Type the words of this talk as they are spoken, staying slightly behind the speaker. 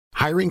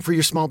Hiring for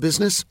your small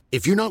business?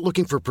 If you're not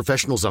looking for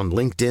professionals on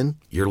LinkedIn,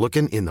 you're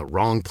looking in the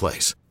wrong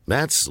place.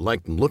 That's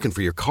like looking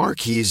for your car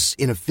keys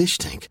in a fish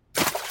tank.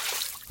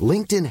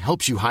 LinkedIn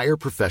helps you hire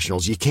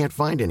professionals you can't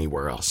find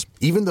anywhere else,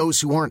 even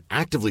those who aren't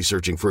actively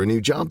searching for a new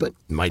job but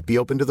might be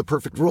open to the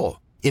perfect role.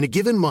 In a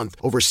given month,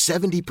 over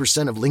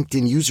 70% of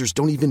LinkedIn users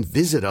don't even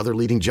visit other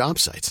leading job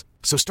sites.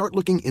 So start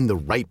looking in the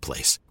right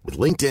place. With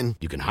LinkedIn,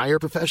 you can hire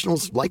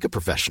professionals like a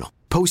professional.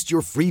 Post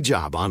your free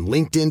job on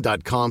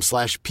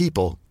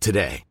linkedin.com/people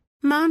today.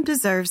 Mom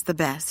deserves the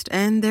best,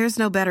 and there's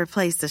no better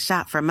place to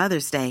shop for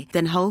Mother's Day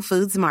than Whole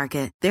Foods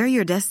Market. They're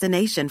your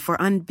destination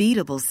for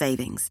unbeatable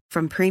savings,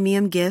 from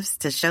premium gifts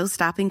to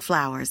show-stopping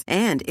flowers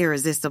and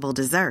irresistible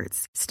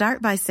desserts.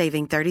 Start by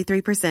saving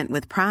 33%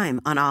 with Prime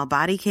on all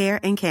body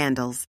care and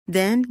candles.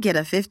 Then get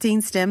a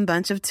 15-stem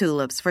bunch of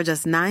tulips for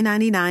just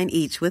 $9.99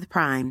 each with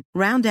Prime.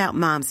 Round out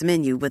Mom's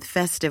menu with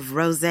festive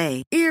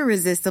rosé,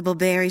 irresistible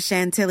berry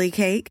chantilly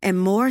cake,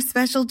 and more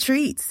special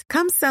treats.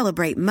 Come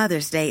celebrate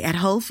Mother's Day at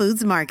Whole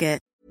Foods Market.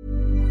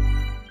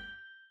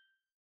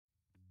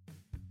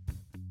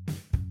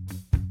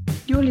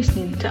 You're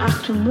listening to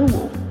Achtung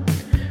Millwall,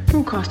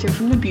 broadcasting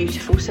from the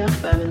beautiful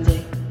South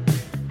Bermondsey.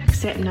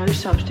 Accept no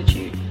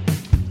substitute.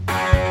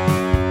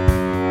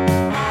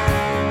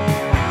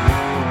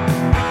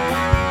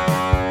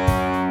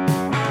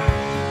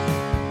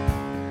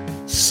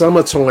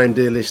 Summertime,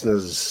 dear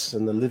listeners,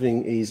 and the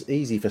living is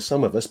easy for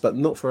some of us, but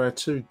not for our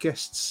two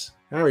guests,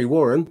 Harry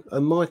Warren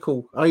and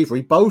Michael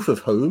Avery, both of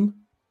whom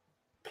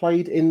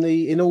played in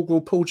the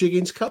inaugural Paul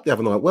Jiggins Cup the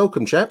other night.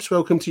 Welcome, chaps.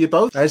 Welcome to you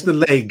both. As the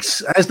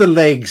legs,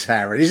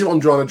 Harry. This is what I'm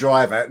trying to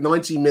drive at.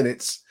 90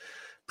 minutes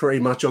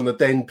pretty much on the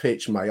Den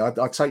pitch, mate.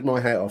 I'd take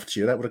my hat off to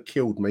you. That would have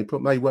killed me.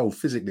 May well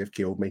physically have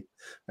killed me.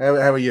 How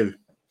are you?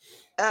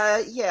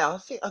 Yeah, I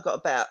think I got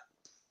about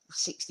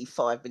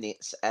 65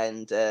 minutes,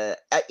 and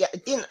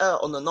it didn't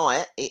hurt on the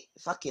night. It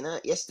fucking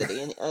hurt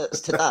yesterday, and it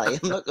hurts today.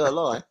 I'm not gonna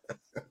lie.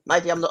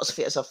 Maybe I'm not as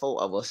fit as I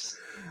thought I was.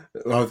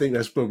 I think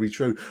that's probably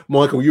true.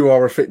 Michael, you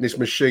are a fitness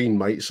machine,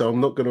 mate, so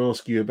I'm not going to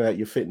ask you about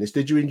your fitness.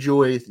 Did you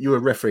enjoy, you were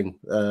reffing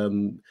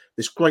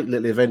this great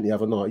little event the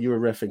other night. You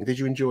were reffing. Did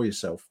you enjoy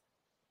yourself?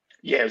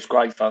 Yeah, it was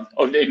great fun.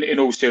 In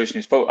all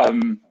seriousness, but I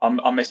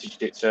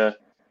messaged it to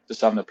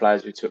some of the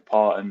players who took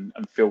part and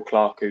Phil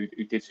Clark, who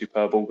did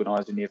superb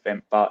organising the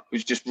event. But it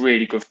was just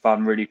really good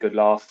fun, really good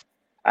laugh.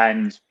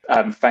 And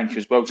thank you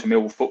as well to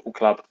Millwall Football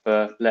Club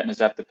for letting us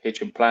have the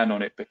pitch and plan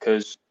on it,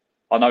 because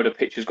I know the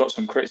pitch has got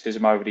some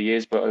criticism over the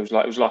years, but it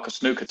was like a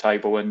snooker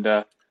table. And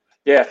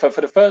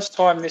for the first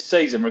time this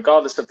season,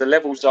 regardless of the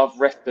levels I've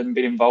reffed and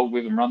been involved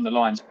with and run the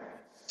lines,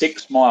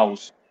 6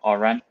 miles I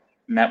ran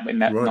in that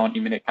right.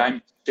 90-minute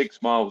game.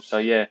 6 miles.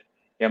 So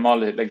my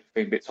legs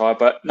been a bit tired,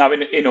 but no,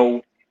 in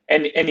all,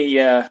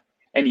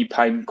 any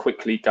pain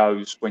quickly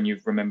goes when you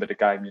remember the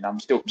game. You know, I'm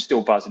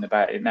still buzzing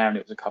about it now, and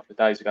it was a couple of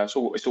days ago.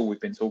 So it's all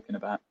we've been talking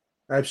about.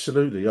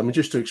 Absolutely. I mean,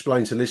 just to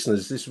explain to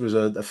listeners, this was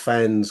a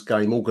fans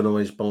game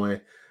organised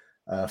by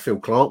Phil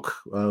Clark.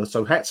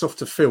 So hats off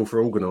to Phil for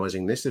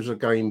organising this. There was a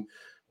game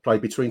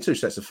played between two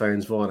sets of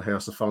fans via the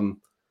House of Fun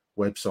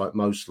website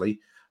mostly.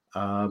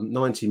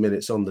 90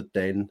 minutes on the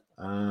Den.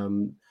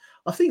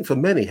 I think for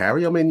many,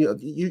 Harry, I mean,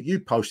 you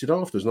posted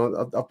afterwards,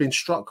 and I've been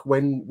struck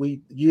when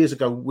years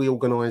ago we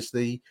organised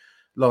the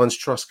Lions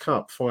Trust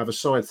Cup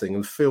 5-a-side thing,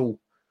 and Phil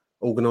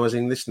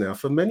organising this now.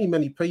 For many,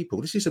 many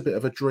people, this is a bit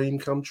of a dream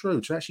come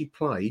true to actually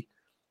play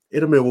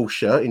in a Millwall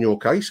shirt, in your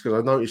case, because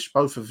I noticed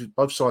both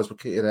sides were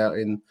kitted out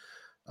in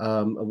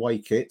away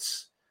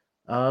kits.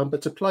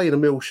 But to play in a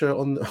Millwall shirt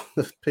on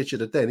the pitch of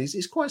the Den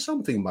is quite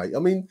something, mate. I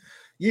mean,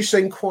 you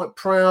seem quite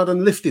proud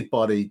and lifted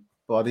by the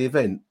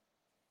event.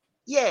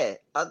 Yeah,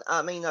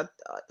 I mean, I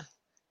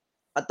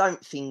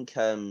don't think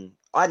I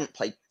hadn't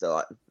played,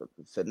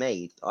 for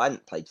me, I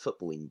hadn't played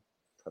football in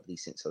probably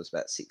since I was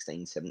about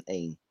 16,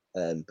 17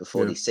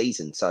 before this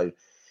season. So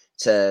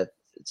to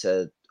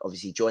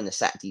obviously join the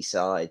Saturday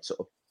side,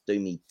 sort of do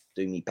me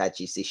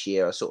badges this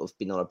year, I've sort of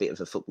been on a bit of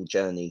a football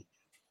journey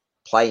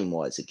playing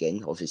wise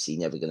again. Obviously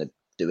never going to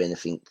do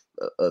anything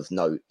of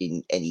note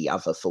in any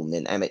other form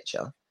than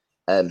amateur.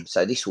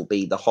 So this will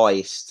be the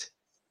highest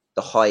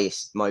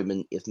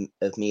moment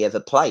of me ever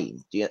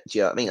playing. Do you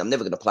know what I mean? I'm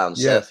never going to play on the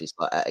surface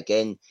like that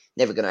again.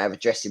 Never going to have a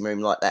dressing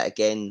room like that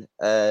again.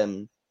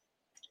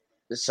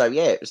 So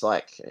it was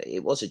like,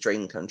 it was a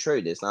dream come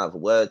true. There's no other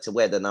word. To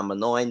wear the number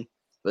 9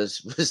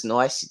 was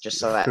nice. It just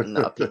so happened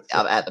that I picked it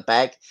up out the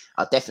bag.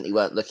 I definitely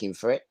weren't looking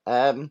for it.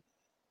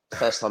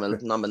 First time a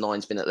number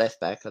 9's been at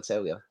left back, I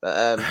tell you.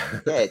 But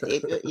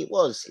it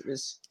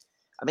was.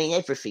 I mean,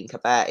 everything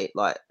about it,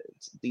 like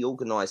the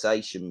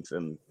organisation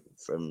from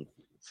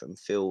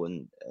Phil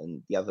and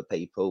the other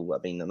people. I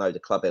mean, I know the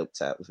club helped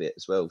out with it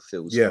as well.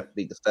 Phil's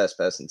be the first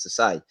person to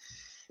say,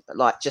 but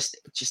like just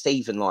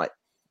even like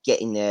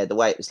getting there, the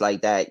way it was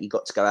laid out, you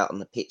got to go out on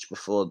the pitch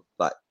before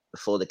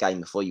the game,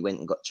 before you went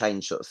and got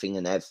changed, sort of thing,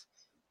 and have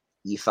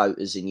your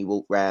photos, and you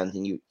walk round,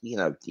 and you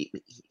know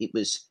it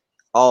was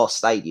our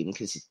stadium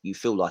because you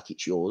feel like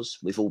it's yours.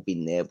 We've all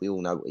been there. We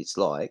all know what it's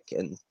like,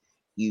 and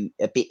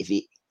a bit of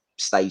it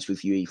stays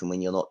with you even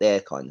when you're not there,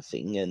 kind of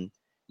thing. And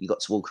you got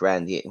to walk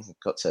around it.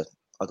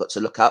 I got to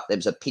look up. There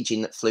was a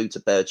pigeon that flew to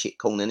Birdshit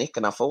Corner, Nick,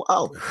 and I thought,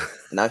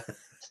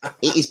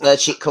 it is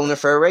Birdshit Corner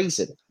for a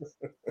reason.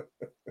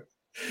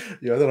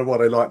 Yeah, I don't know why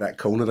they like that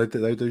corner.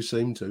 They do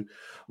seem to.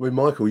 I mean,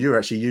 Michael, you're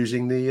actually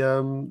using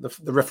the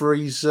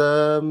referee's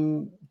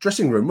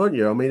dressing room, weren't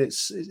you? I mean,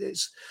 it's.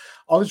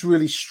 I was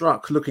really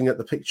struck looking at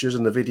the pictures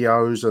and the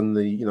videos and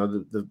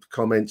the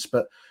comments,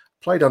 but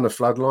played under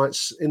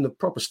floodlights in the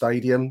proper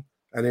stadium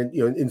and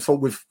in full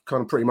with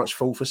kind of pretty much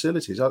full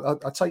facilities. I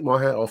take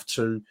my hat off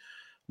to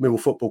Millwall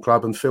Football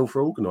Club and Phil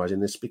for organising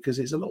this, because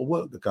it's a lot of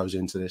work that goes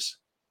into this.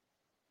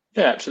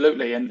 Yeah,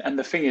 absolutely. And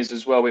the thing is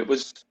as well, it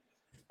was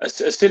as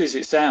silly as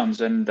it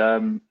sounds, and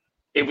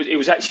it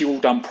was actually all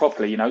done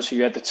properly, So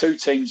you had the two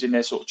teams in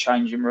their sort of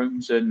changing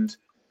rooms, and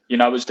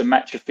as the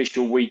match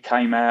official, we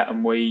came out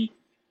and we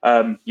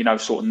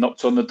sort of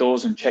knocked on the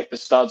doors and checked the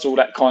studs, all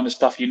that kind of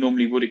stuff you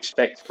normally would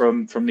expect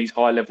from these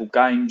high level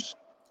games.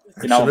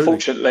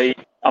 Absolutely.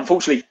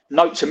 Unfortunately,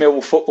 note to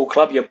Millwall Football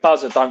Club, your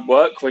buzzer don't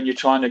work when you're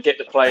trying to get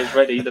the players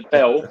ready, the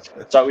bell.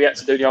 So we had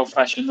to do the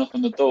old-fashioned knock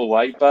on the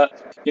doorway.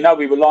 But,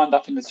 we were lined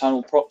up in the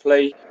tunnel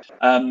properly.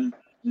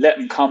 Let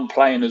them come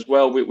playing as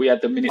well. We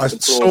had the minutes of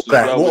applause as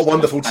well. What a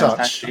wonderful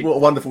touch. What a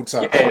wonderful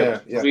touch.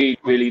 Yeah. Really,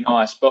 really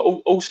nice. But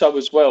also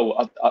as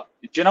well,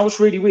 do you know what's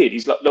really weird?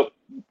 He's like, look,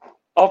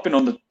 I've been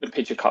on the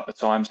pitch a couple of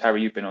times.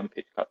 Harry, you've been on the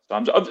pitch a couple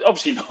of times.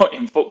 Obviously not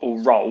in football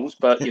roles,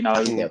 but, no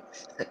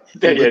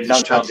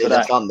chance for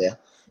that.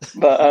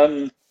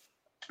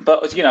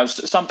 But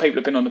some people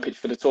have been on the pitch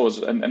for the tours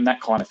and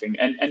that kind of thing.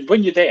 And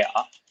when you're there,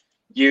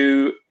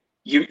 you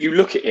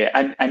look at it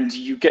and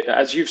you get,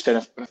 as you've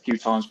said a few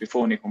times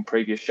before, Nick, on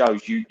previous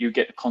shows, you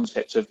get the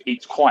concept of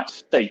it's quite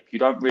steep. You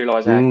don't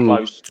realise how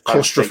close.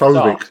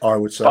 Claustrophobic, I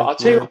would say. But I'll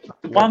tell you,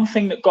 one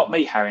thing that got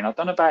me, Harry, and I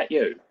don't know about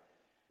you.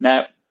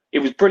 Now, it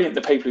was brilliant,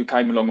 the people who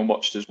came along and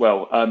watched as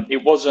well.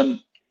 It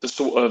wasn't the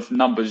sort of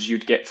numbers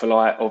you'd get for,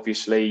 like,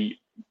 obviously,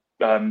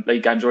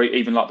 league games, or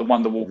even like the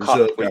Wonderwall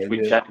Cup,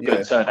 which had a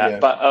good turnout.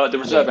 But the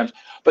reserve games.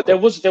 But there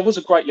was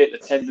a great little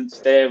attendance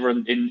there,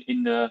 and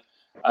in the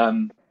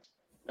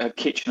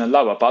Kitchener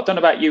lower. But I don't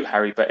know about you,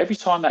 Harry, but every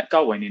time that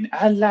goal went in,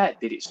 how loud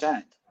did it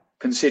sound?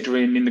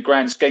 Considering in the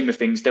grand scheme of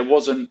things, there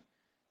wasn't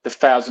the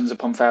thousands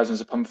upon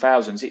thousands upon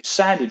thousands. It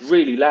sounded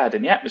really loud,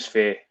 and the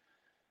atmosphere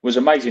was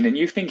amazing. And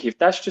you think if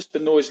that's just the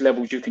noise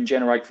levels you can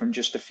generate from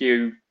just a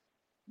few,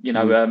 I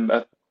don't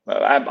know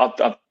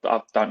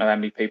how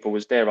many people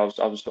was there. I was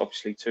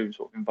obviously too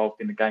sort of involved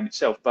in the game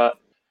itself. But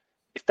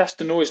if that's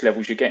the noise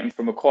levels you're getting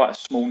from quite a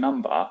small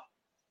number,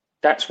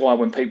 that's why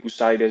when people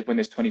say when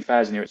there's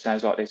 20,000 here, it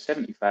sounds like there's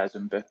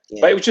 70,000. But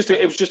it was just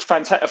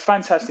a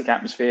fantastic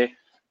atmosphere,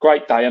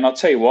 great day. And I'll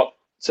tell you what,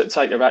 to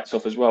take the rats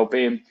off as well,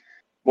 being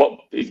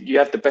you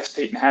have the best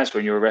seat in the house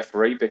when you're a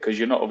referee, because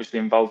you're not obviously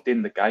involved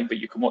in the game, but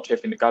you can watch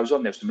everything that goes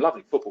on. There's some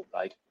lovely football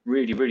played,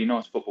 really, really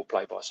nice football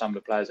played by some of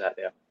the players out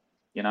there.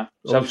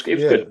 So it was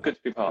good to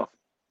be part of.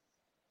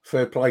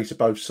 Fair play to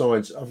both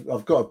sides.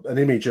 I've got an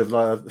image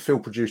of Phil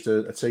produced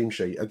a team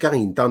sheet,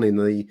 again done in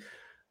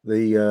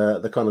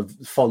the kind of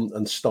font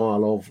and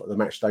style of the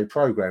matchday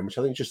programme, which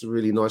I think is just a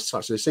really nice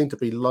touch. There seem to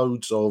be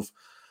loads of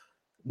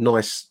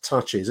nice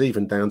touches,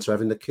 even down to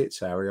having the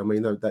kits, Harry. I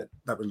mean, that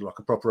was like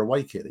a proper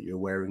away kit that you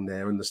were wearing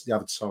there, and the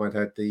other side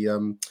had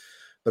the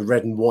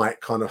red and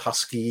white kind of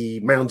husky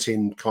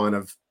mountain kind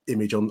of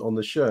image on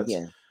the shirts.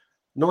 Yeah.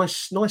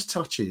 Nice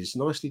touches,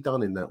 nicely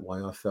done in that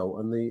way, I felt.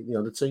 And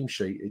the team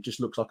sheet, it just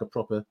looks like a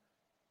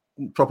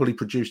properly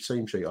produced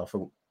team sheet, I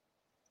thought.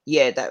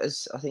 Yeah, that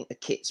was. I think the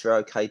kits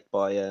were okayed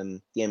by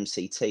the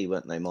MCT,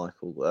 weren't they,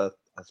 Michael?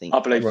 I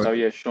believe so.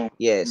 Yeah, Sean.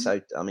 Yeah, so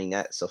I mean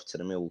that's off to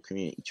the Millwall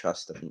Community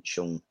Trust. I think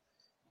Sean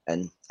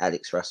and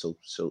Alex Russell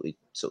sorted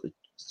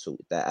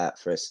that out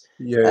for us.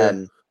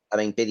 Yeah. I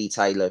mean Billy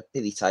Taylor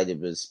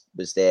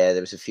was there.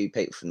 There was a few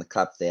people from the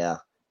club there.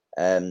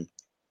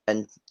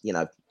 And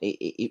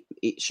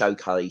it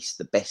showcased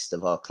the best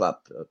of our club.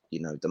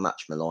 The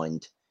much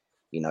maligned,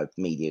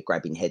 media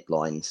grabbing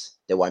headlines.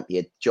 There won't be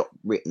a jot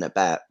written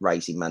about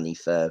raising money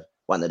for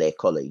one of their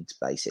colleagues,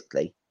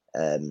 basically.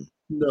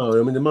 No,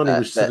 I mean the money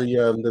was to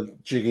the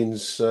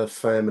Jiggins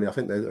family. I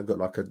think they've got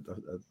like a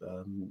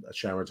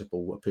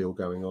charitable appeal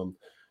going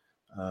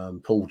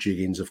on. Paul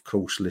Jiggins, of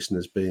course,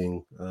 listeners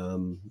being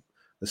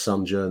the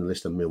Sun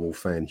journalist and Millwall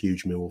fan,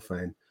 huge Millwall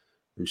fan,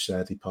 who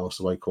sadly passed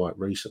away quite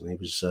recently.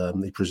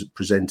 He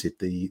presented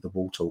the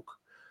Wall Talk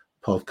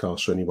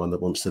podcast for anyone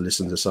that wants to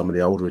listen to some of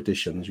the older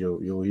editions.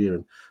 You'll hear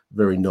him.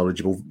 Very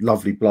knowledgeable,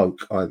 lovely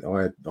bloke.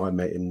 I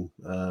met him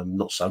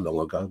not so long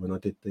ago when I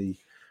did the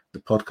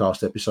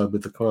podcast episode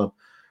with the club.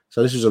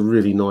 So this is a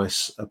really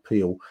nice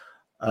appeal.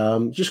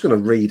 Just going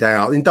to read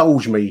out,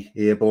 indulge me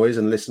here, boys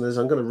and listeners.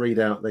 I'm going to read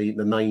out the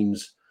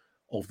names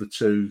of the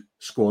two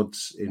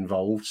squads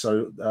involved.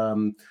 So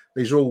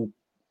these are all,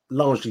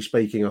 largely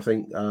speaking, I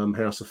think,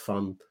 House of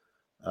Fun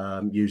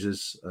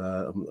users.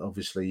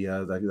 Obviously,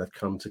 they've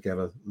come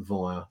together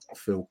via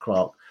Phil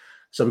Clark.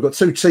 So we've got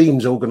two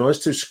teams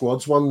organised, two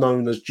squads, one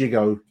known as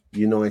Jiggo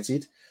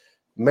United,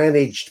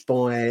 managed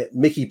by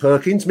Mickey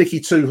Perkins, Mickey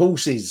Two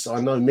Horses.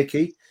 I know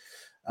Mickey.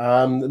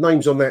 The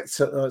names on that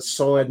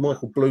side: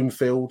 Michael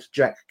Bloomfield,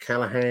 Jack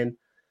Callahan,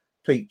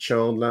 Pete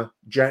Chandler,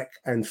 Jack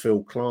and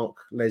Phil Clark,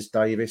 Les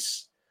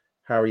Davis,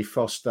 Harry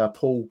Foster,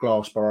 Paul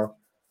Glassborough,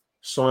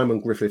 Simon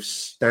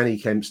Griffiths, Danny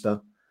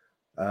Kempster,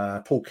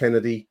 Paul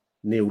Kennedy,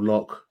 Neil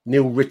Locke,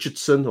 Neil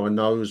Richardson, I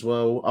know as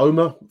well,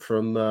 Omer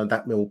from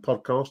That Mill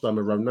podcast,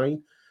 Omer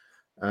Ronayne,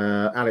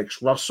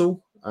 Alex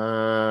Russell,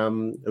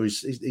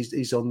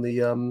 he's on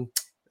the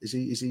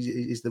he's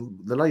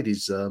the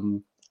ladies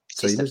team,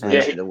 isn't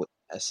he?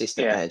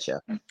 Assistant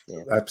manager.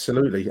 Yeah.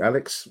 Absolutely,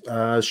 Alex.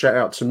 Shout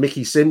out to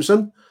Mickey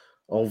Simpson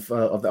of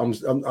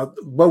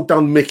well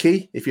done,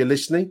 Mickey, if you're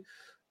listening,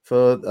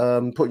 for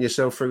putting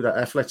yourself through that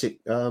athletic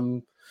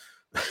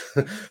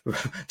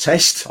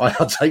test.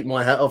 I'll take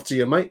my hat off to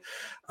you, mate.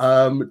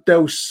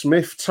 Del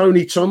Smith,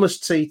 Tony Thomas,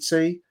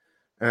 TT,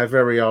 our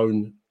very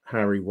own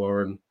Harry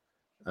Warren,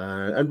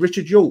 and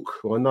Richard York,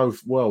 who I know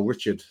well.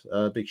 Richard,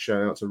 big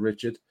shout out to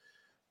Richard.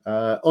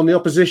 On the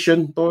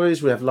opposition,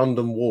 boys, we have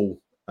London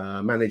Wall,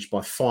 managed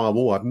by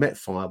Firewall. I've met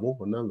Firewall.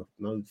 I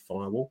know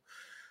Firewall.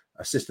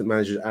 Assistant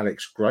manager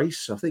Alex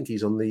Grace. I think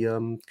he's on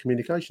the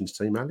communications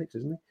team, Alex,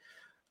 isn't he?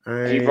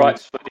 And he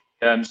writes for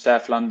the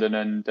South London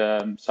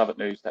and Southwark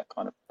News, that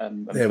kind of.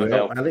 There we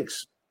go,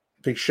 Alex.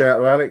 Big shout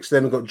out to Alex.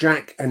 Then we've got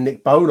Jack and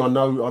Nick Bone. I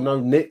know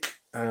Nick.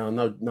 I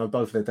know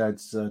both their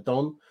dads,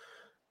 Don.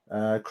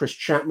 Chris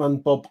Chapman,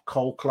 Bob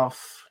Colclough,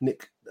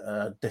 Nick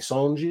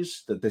Desange.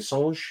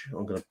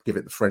 I'm going to give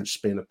it the French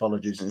spin.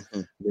 Apologies,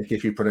 Nick,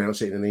 if you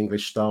pronounce it in an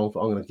English style, but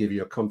I'm going to give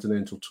you a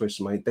continental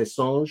twist, mate.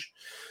 Desange.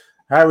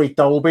 Harry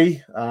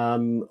Dolby,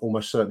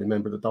 almost certainly a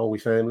member of the Dolby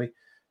family.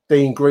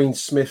 Dean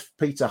Greensmith,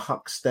 Peter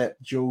Huckstep,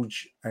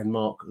 George and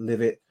Mark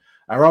Livet.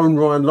 Our own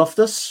Ryan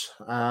Loftus,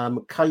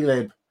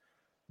 Caleb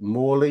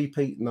Morley,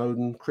 Pete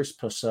Noden, Chris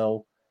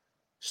Purcell,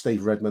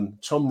 Steve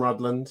Redmond, Tom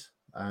Rudland,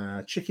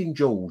 Chicken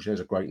George, there's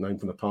a great name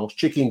from the past,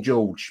 Chicken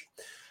George,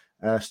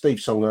 Steve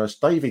Songhurst,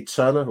 David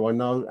Turner, who I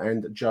know,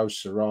 and Joe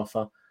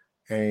Sarafa,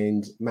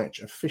 and match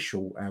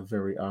official, our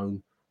very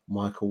own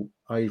Michael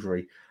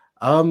Avery.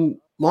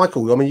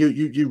 Michael, I mean,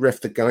 you ref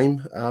the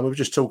game. We were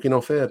just talking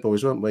off air,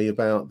 boys, weren't we,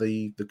 about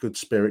the good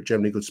spirit,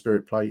 generally good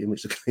spirit play in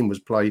which the game was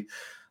played.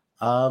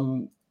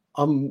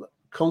 I'm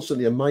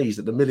constantly amazed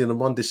at the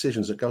 1,000,001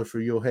 decisions that go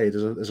through your head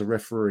as a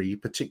referee,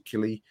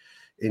 particularly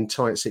in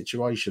tight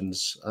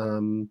situations.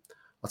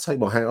 I'll take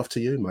my hat off to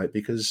you, mate,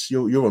 because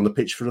you're on the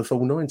pitch for the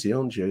full 90,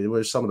 aren't you?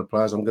 Whereas some of the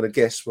players, I'm going to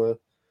guess, were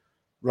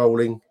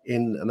rolling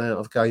in and out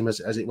of game as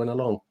it went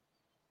along.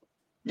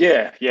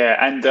 Yeah.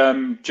 And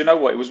do you know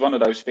what? It was one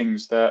of those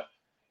things that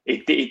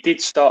it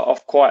did start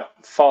off quite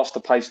faster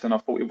paced than I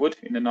thought it would,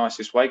 in the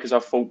nicest way, because I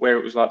thought where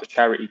it was like the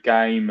charity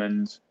game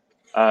and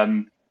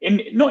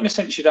not in a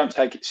sense you don't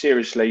take it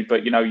seriously,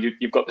 but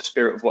you've got the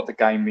spirit of what the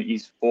game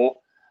is for.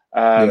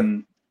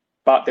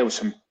 But there was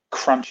some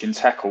crunching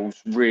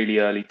tackles really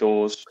early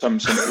doors. Some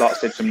like I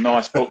said, some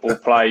nice football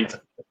played,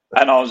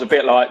 and I was a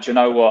bit like, do you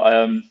know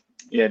what?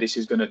 This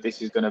is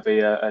gonna be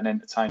an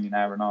entertaining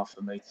hour and a half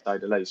for me, to say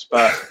the least.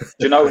 But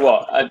do you know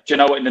what?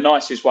 In the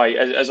nicest way,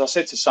 as I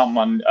said to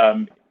someone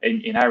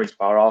in Harry's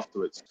bar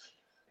afterwards,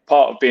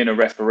 part of being a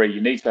referee,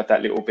 you need to have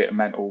that little bit of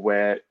mental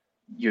where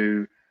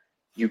you've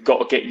got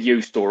to get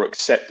used or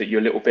accept that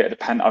you're a little bit of the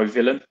panto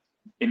villain,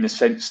 in the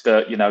sense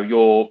that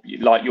you'll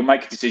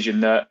make a decision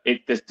that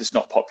that's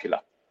not popular.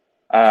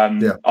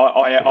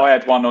 I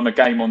had one on a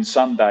game on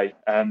Sunday,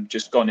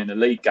 just gone in a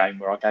league game,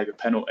 where I gave a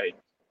penalty.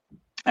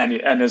 And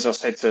as I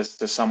said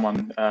to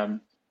someone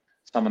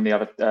the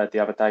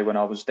other day when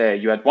I was there,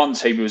 you had one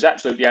team who was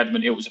absolutely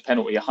adamant it was a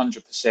penalty,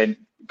 100%.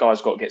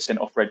 Guy's got to get sent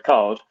off red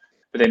card.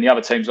 But then the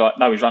other team's like,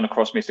 no, he's run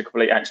across me, it's a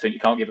complete accident,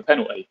 you can't give a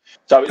penalty.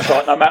 So it's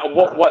like no matter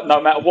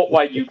what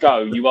way you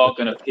go, you are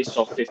going to piss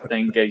off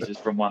 15 geezers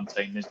from one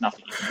team. There's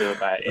nothing you can do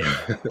about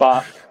it.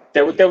 But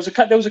there was a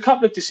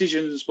couple of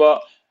decisions,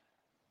 but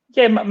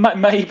yeah,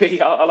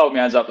 maybe I'll hold my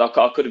hands up.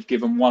 I could have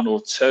given one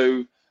or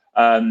two.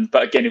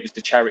 But again, it was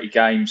the charity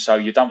game, so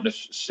you don't want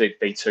to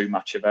be too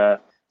much of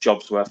a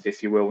job's worth,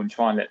 if you will, and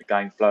try and let the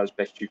game flow as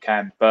best you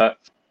can. But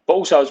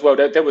also as well,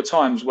 there were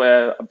times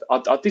where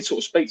I did sort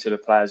of speak to the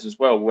players as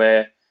well,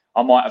 where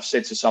I might have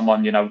said to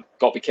someone, got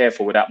to be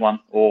careful with that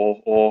one,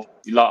 or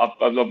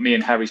like me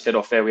and Harry said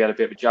off there, we had a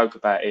bit of a joke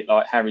about it.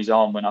 Like Harry's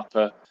arm went up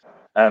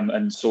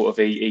and sort of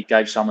he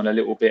gave someone a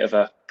little bit of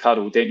a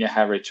cuddle, didn't you,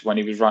 Harry, when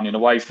he was running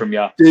away from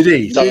you? Did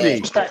he?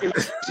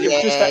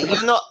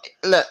 You're not.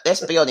 Look,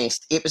 let's be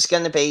honest. It was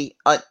going to be.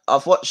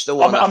 I've watched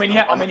all. He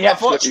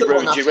absolutely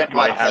ruined you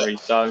anyway, Harry.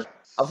 So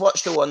I've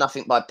watched All or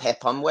Nothing by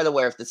Pep. I'm well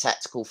aware of the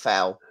tactical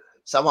foul.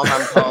 Someone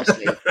ran past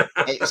me.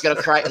 It was going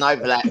to create an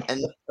overlap,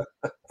 and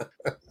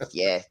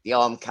the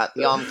arm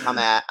come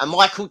out, and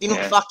Michael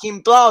didn't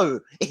fucking blow.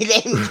 He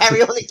let him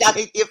carry on and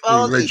gave the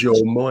advantage. He read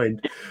your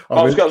mind.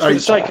 I was going to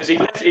say, because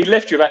he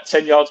left you about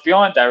 10 yards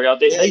behind, Harry. I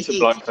didn't need to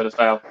blow for the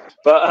foul.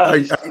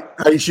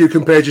 But you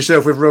compared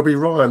yourself with Robbie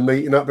Ryan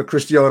meeting up with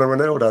Cristiano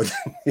Ronaldo.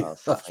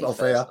 That's not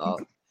fair.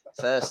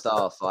 First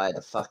half, I had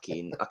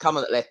I come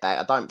on at left back.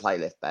 I don't play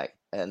left back,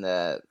 and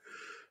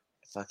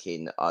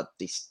fucking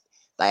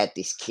they had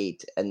this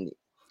kid, and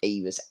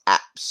he was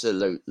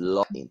absolute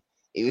lying.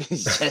 He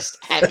was just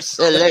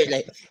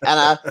absolutely.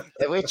 And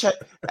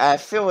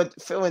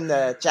Phil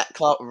and Jack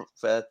Clark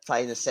were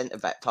playing a centre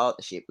back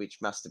partnership,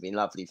 which must have been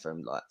lovely for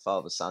him, like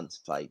father son to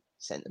play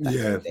centre back.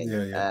 Yeah.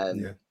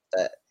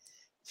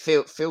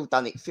 Phil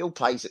done it. Phil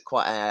plays at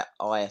quite a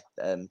high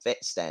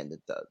vet standard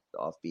that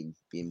I've been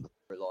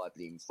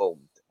reliably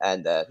informed,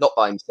 and not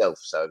by himself,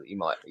 so he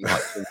might.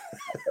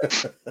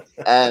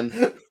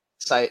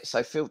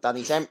 So Phil done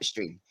his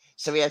hamstring.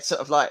 So we had sort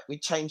of like we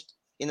changed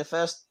in the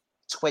first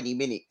 20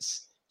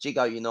 minutes.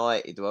 Jigo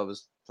United, who I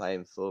was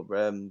playing for,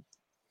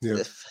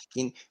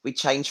 we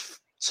changed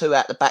 2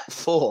 out the back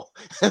 4.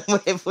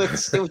 We're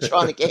still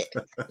trying to get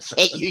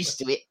used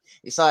to it.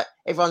 It's like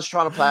everyone's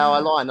trying to play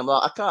our line. I'm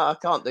like, I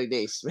can't do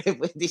this.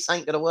 This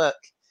ain't going to work.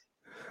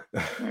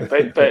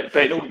 But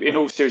in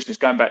all seriousness,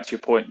 going back to your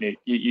point, Nick,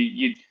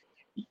 you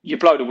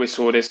blow the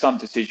whistle. There's some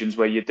decisions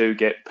where you do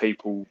get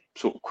people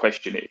sort of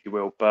question it, if you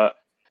will. But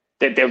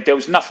there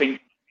was nothing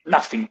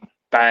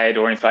bad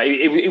or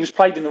anything. It was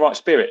played in the right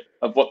spirit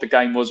of what the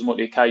game was and what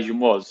the occasion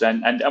was.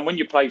 And when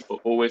you play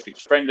football, if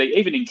it's friendly,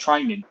 even in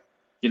training,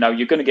 you know,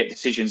 you're going to get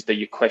decisions that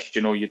you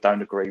question or you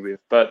don't agree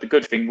with. But the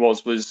good thing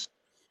was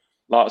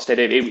like I said,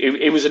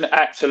 it was an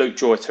absolute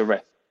joy to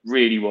ref.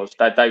 Really was.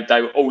 They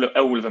were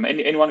all of them.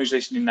 Anyone who's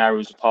listening now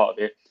who's a part of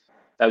it,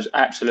 they was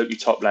absolutely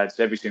top lads,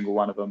 every single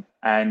one of them.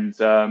 And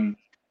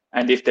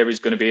if there is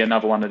going to be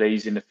another one of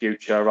these in the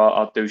future,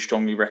 I do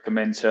strongly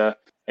recommend to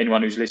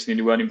anyone who's listening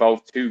who weren't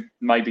involved to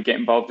maybe get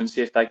involved and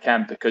see if they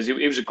can, because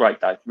it was a great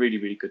day, really,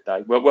 really good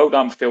day. Well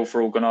done, Phil,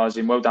 for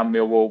organising. Well done,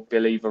 Millwall,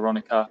 Billy,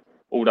 Veronica,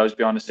 all those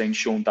behind the scenes,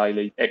 Sean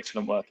Daly.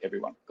 Excellent work,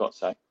 everyone, got to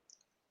say.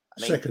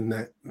 Second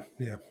that,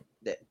 yeah.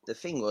 The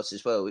thing was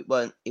as well, it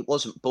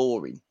wasn't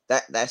boring.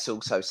 That's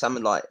also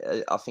something like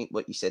I think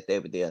what you said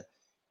there with the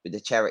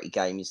charity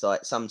game is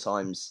like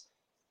sometimes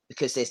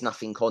because there's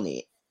nothing on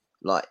it,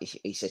 like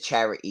it's a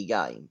charity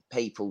game.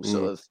 People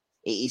sort of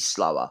it is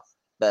slower,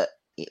 but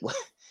it was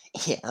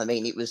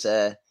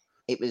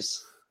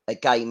a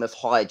game of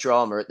high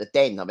drama at the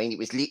Den. I mean, it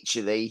was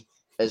literally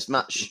as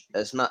much.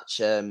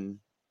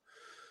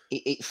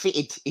 It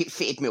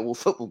fitted Millwall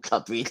Football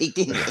Club, really,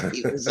 didn't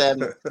it? It was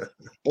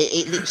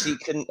it literally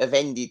couldn't have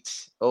ended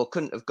or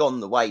couldn't have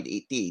gone the way that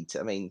it did.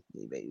 I mean,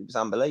 it was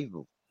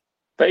unbelievable.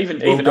 But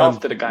even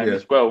after the game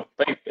as well.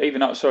 But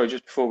even just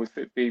before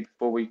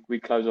we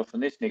close off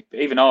on this, Nick. But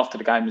even after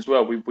the game as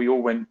well, we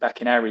all went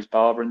back in Harry's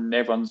bar and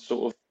everyone's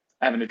sort of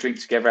having a drink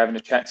together, having a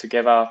chat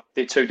together.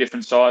 They're 2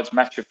 different sides,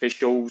 match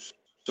officials,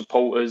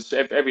 supporters,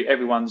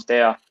 everyone's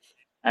there.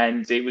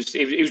 And it was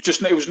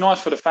nice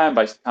for the fan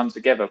base to come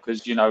together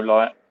because, you know,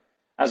 like,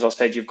 as I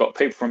said, you've got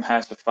people from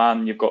House of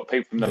Fun, you've got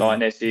people from the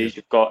Lionesses,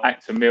 you've got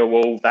Actor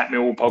Millwall, that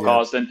Millwall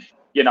podcast, and,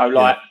 you know,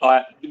 like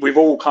we've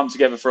all come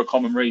together for a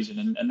common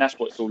reason, and that's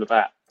what it's all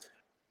about.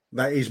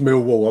 That is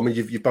Millwall. I mean,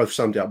 you've both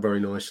summed it up very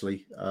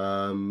nicely.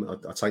 I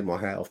take my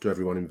hat off to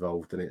everyone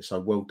involved in it. So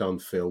well done,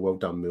 Phil. Well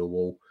done,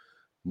 Millwall.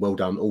 Well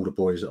done, all the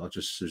boys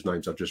whose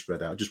names I've just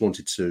read out. I just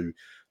wanted to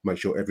make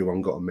sure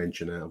everyone got a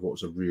mention out of what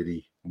was a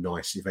really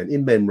nice event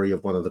in memory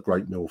of one of the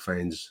great Mill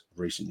fans of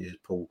recent years,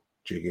 Paul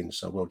Jiggins.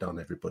 So well done,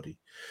 everybody.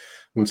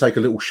 I'm going to take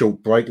a little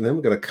short break and then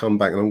we're going to come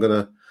back and I'm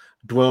going to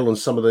dwell on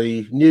some of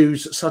the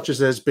news such as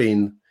there's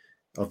been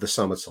of the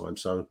summertime.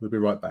 So we'll be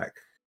right back.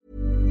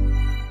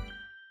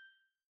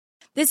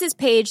 This is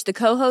Paige, the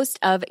co-host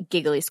of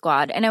Giggly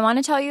Squad, and I want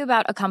to tell you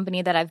about a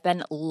company that I've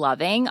been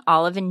loving,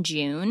 Olive &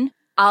 June.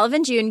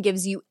 Olive & June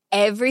gives you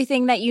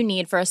everything that you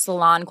need for a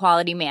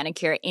salon-quality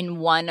manicure in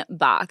one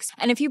box.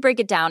 And if you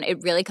break it down,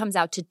 it really comes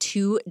out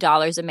to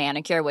 $2 a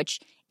manicure, which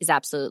is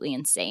absolutely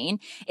insane.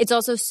 It's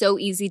also so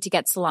easy to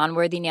get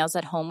salon-worthy nails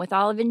at home with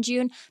Olive &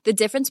 June. The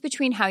difference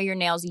between how your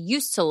nails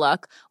used to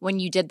look when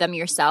you did them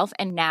yourself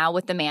and now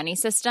with the Mani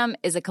system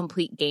is a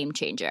complete game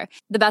changer.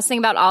 The best thing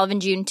about Olive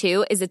 & June,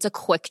 too, is it's a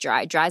quick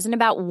dry. Dries in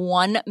about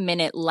 1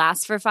 minute,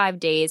 lasts for 5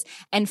 days,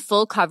 and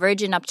full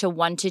coverage in up to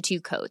 1 to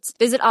 2 coats.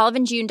 Visit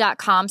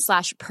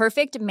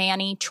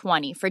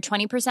oliveandjune.com/perfectmani20 for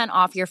 20%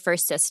 off your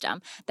first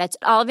system. That's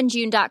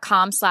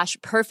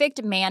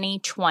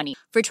oliveandjune.com/perfectmani20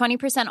 for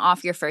 20%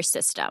 off your first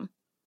system.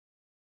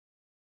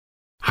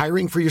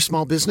 Hiring for your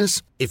small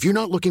business? If you're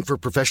not looking for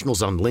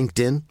professionals on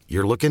LinkedIn,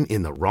 you're looking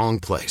in the wrong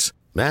place.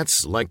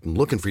 That's like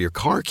looking for your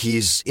car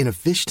keys in a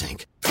fish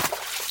tank.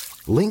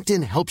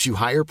 LinkedIn helps you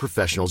hire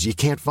professionals you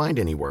can't find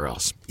anywhere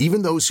else,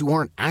 even those who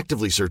aren't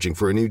actively searching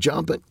for a new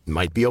job but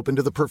might be open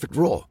to the perfect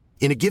role.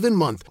 In a given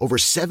month, over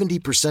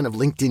 70% of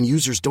LinkedIn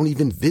users don't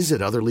even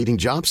visit other leading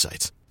job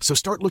sites. So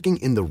start looking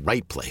in the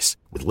right place.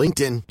 With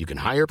LinkedIn, you can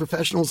hire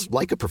professionals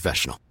like a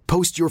professional.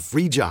 Post your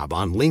free job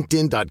on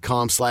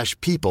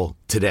linkedin.com/people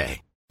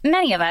today.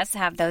 Many of us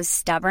have those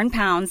stubborn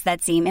pounds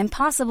that seem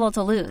impossible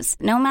to lose,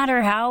 no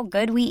matter how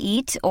good we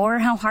eat or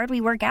how hard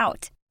we work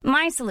out.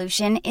 My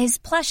solution is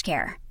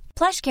PlushCare.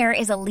 PlushCare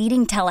is a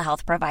leading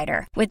telehealth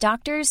provider with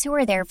doctors who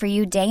are there for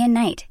you day and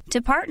night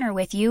to partner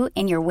with you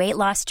in your weight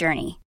loss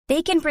journey.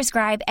 They can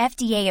prescribe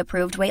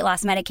FDA-approved weight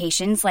loss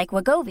medications like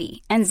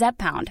Wegovy and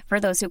Zepbound for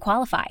those who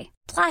qualify.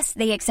 Plus,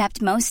 they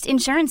accept most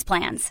insurance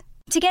plans.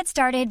 To get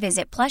started,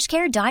 visit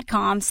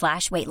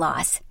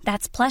plushcare.com/weightloss.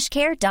 That's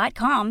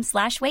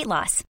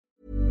plushcare.com/weightloss.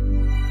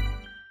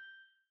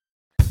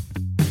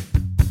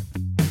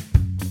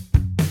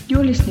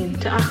 You're listening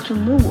to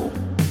Achtung Millwall,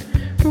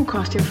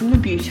 broadcasting from the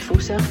beautiful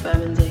South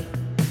Bermondsey.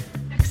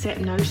 Accept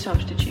no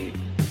substitute.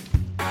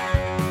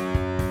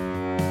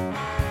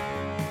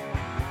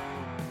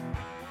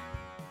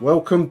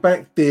 Welcome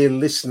back, dear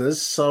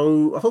listeners.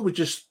 So I thought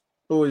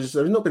boys,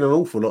 there's not been an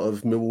awful lot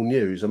of Millwall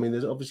news. I mean,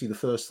 there's obviously the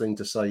first thing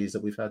to say is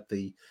that we've had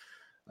the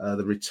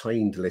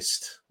retained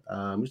list,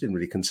 which didn't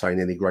really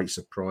contain any great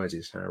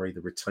surprises, Harry.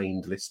 The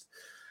retained list,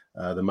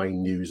 the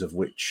main news of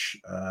which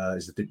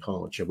is the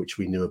departure, which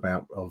we knew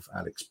about, of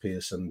Alex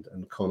Pearce and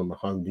Conor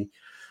Mahoney.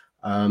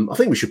 I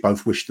think we should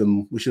both wish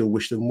them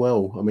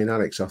well. I mean,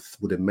 Alex, I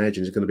would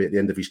imagine, is going to be at the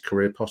end of his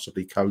career,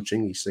 possibly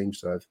coaching. He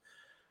seems to have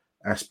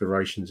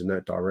aspirations in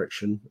that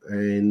direction.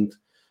 And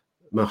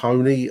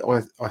Mahoney, I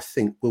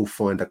think, will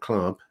find a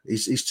club.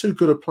 He's too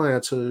good a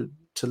player to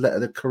let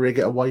the career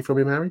get away from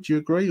him, Harry. Do you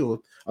agree? Or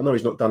I know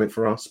he's not done it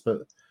for us,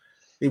 but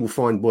he will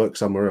find work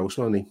somewhere else,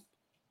 won't he?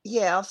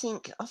 Yeah, I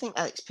think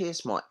Alex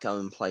Pearce might go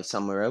and play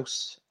somewhere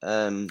else.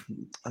 I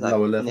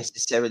don't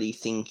necessarily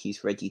think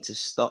he's ready to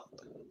stop.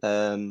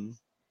 And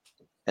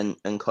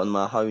Conor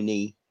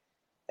Mahoney,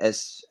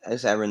 as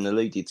Aaron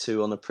alluded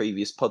to on a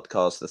previous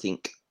podcast, I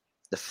think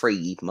the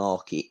free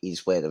market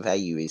is where the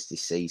value is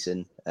this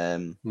season.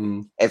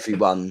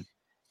 Everyone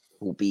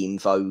will be in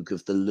vogue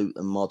of the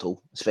Luton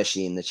model,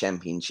 especially in the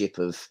Championship,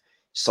 of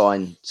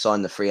sign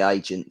the free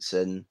agents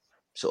and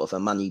sort of a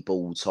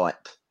Moneyball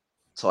type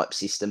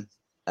system.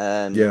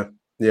 Yeah,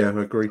 I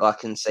agree. I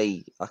can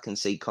see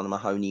Conor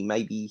Mahoney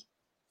maybe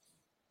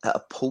at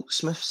a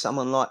Portsmouth,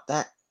 someone like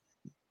that,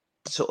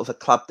 sort of a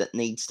club that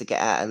needs to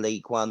get out of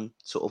League One,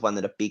 sort of one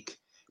of the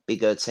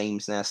bigger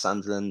teams now.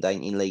 Sunderland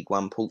ain't in League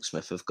One.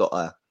 Portsmouth have got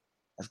to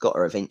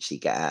eventually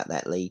get out of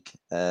that league.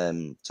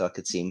 So I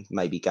could see him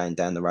maybe going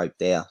down the road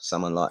there,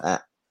 someone like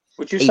that.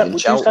 Would you say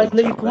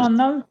League One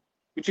though?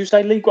 Would you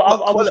say League One?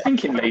 I was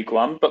thinking League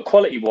One, but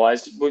quality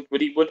wise,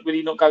 would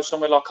he not go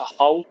somewhere like a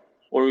Hull,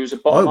 or he was a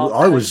bottom?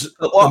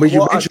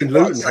 You mentioned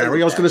Luton,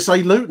 Harry. I was going to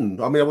say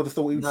Luton. I mean, I would have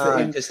thought he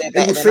would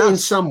fit in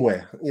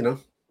somewhere, you know.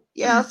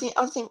 Yeah, I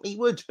think he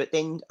would, but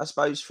then I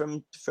suppose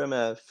from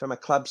a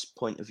club's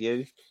point of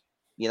view,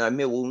 you know,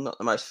 Millwall, not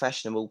the most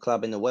fashionable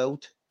club in the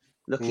world.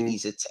 Look at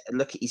his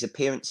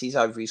appearances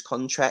over his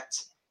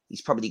contract.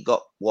 He's probably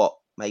got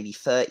maybe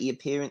 30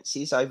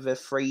 appearances over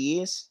 3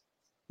 years,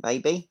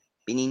 maybe.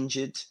 Been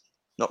injured,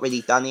 not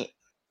really done it.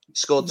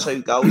 Scored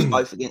 2 goals,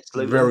 both against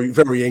Luton. Very,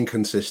 very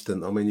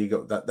inconsistent. I mean, you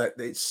got that.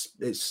 It's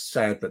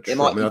sad, but there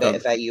might be better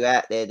value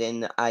out there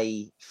than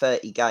a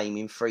 30-game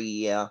in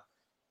 3-year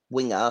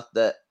winger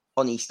that,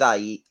 on his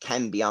day,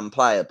 can be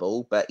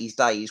unplayable, but his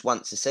day is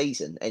once a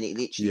season, and it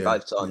literally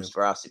both times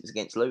for us it was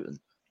against Luton.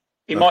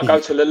 He might go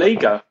to La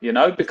Liga, you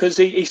know, because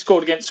he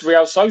scored against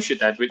Real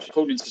Sociedad, which,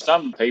 according to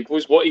some people,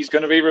 is what he's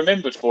going to be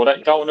remembered for,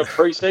 that goal in the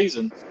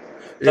pre-season.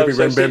 He'll be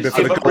remembered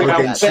for the goal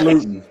against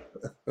Luton.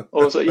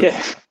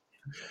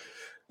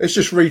 Let's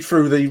just read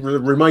through the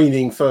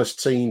remaining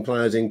first team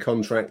players in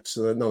contracts.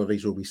 None of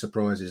these will be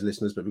surprises,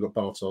 listeners, but we've got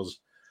Bartosz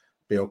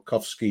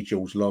Białkowski,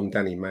 Jules Long,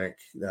 Danny Mack,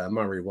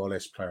 Murray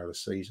Wallace, player of the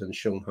season,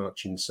 Sean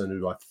Hutchinson,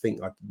 who I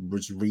think I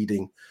was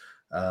reading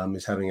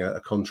is having a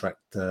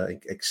contract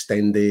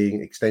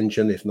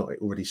extension, if not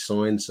already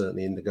signed,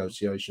 certainly in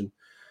negotiation.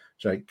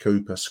 Jake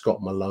Cooper,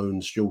 Scott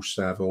Malone, George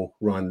Saville,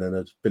 Ryan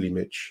Leonard, Billy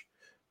Mitch,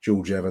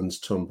 George Evans,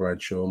 Tom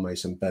Bradshaw,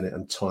 Mason Bennett,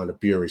 and Tyler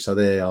Bury. So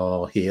they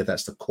are here.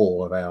 That's the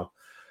core of our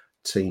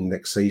team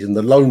next season.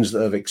 The loans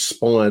that have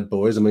expired,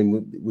 boys, I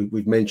mean,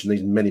 we've mentioned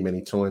these many,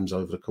 many times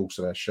over the course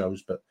of our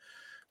shows, but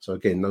so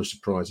again, no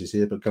surprises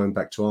here. But going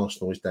back to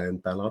Arsenal is Dan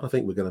Ballard. I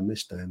think we're going to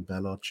miss Dan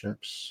Ballard,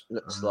 chaps.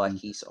 Looks like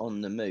he's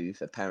on the move.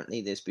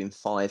 Apparently, there's been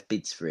 5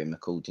 bids for him,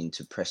 according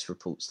to press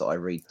reports that I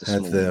read this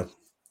morning.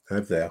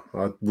 Have there?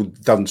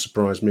 Doesn't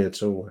surprise me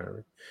at all,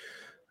 Harry.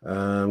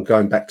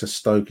 Going back to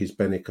Stoke is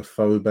Benik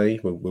Afobe.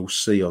 We'll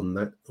see on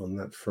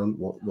that front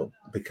what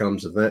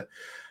becomes of that.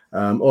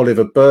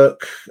 Oliver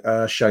Burke,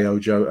 Shea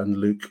Ojo, and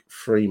Luke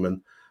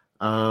Freeman.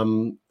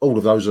 All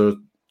of those are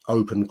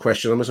open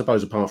questions. I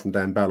suppose apart from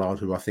Dan Ballard,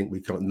 who I think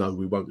we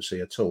won't see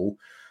at all.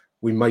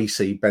 We may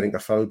see Benik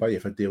Afobe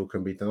if a deal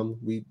can be done.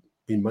 We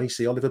may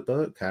see Oliver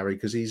Burke, Harry,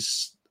 because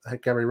he's a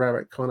Gary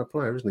Rowett kind of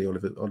player, isn't he,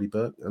 Ollie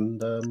Burke?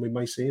 And we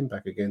may see him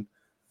back again.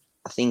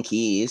 I think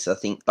he is. I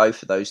think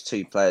both of those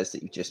 2 players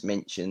that you just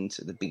mentioned,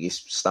 the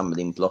biggest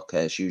stumbling block,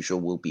 as usual,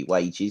 will be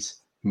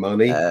wages.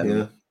 Money,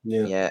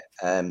 Yeah.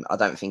 I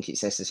don't think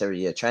it's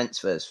necessarily a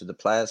transfers for the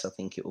players. I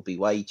think it will be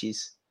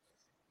wages.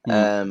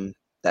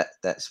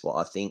 That's what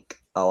I think.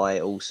 I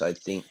also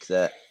think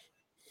that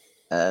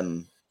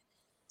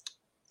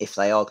if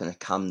they are going to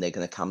come, they're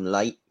going to come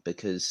late,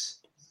 because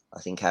I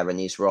think Aaron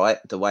is right.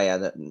 The way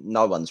that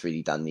no one's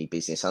really done any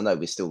business. I know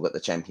we've still got the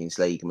Champions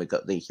League and we've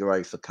got the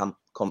Europa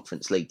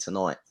Conference League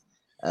tonight.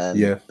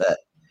 But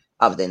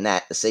other than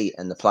that,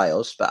 the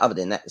playoffs. But other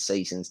than that, the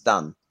season's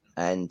done.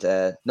 and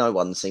no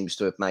one seems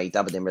to have made,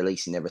 other than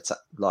releasing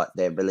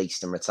their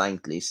released and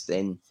retained list,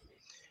 then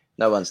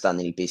no one's done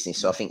any business.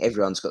 So I think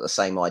everyone's got the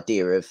same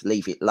idea of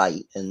leave it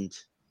late and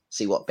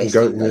see what best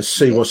and go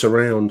see what's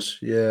around.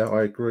 Yeah,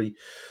 I agree.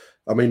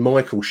 I mean,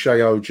 Michael,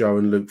 Shea Ojo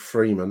and Luke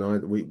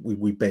Freeman,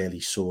 we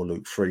barely saw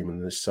Luke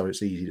Freeman, so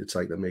it's easy to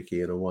take the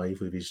mickey in a wave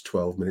with his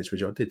 12 minutes,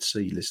 which I did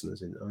see,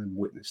 listeners. I'm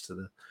witness to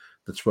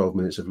the 12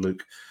 minutes of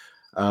Luke.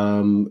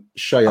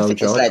 Shea I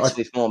think Ojo, there's lads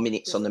with more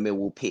minutes on the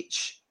Millwall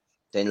pitch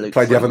than Luke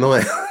played Freeman. the other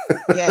night.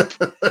 Yeah.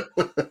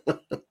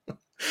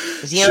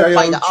 Has he Shea ever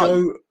played at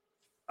home?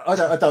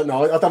 Ojo, I don't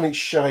know. I don't think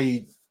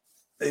Shea...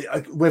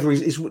 Whether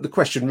he's the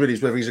question really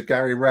is whether he's a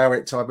Gary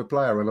Rowett type of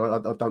player, and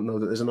I don't know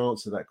that there's an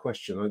answer to that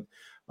question.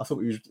 I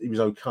thought he was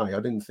okay. I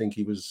didn't think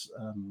he was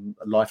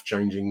a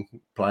life-changing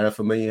player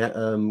for me,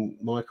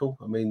 Michael.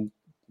 I mean,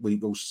 we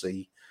will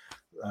see.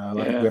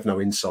 We have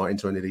no insight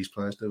into any of these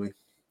players, do we?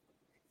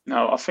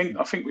 No, I think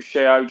with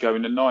Shea Ojo,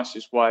 in the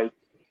nicest way,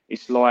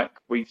 it's like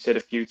we've said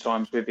a few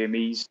times with him.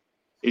 He's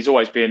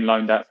always being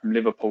loaned out from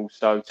Liverpool,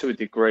 so to a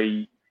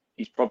degree,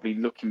 he's probably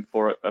looking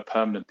for a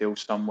permanent deal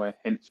somewhere.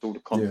 Hence all the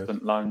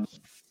constant loans.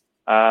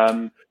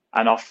 And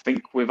I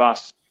think with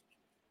us,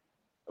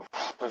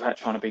 without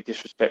trying to be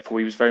disrespectful,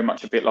 he was very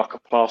much a bit like a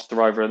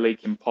plaster over a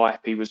leaking pipe.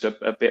 He was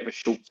a bit of a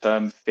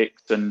short-term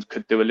fix and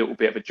could do a little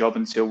bit of a job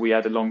until we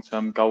had a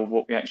long-term goal of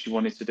what we actually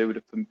wanted to do with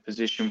the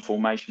position,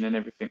 formation and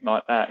everything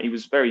like that. He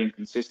was very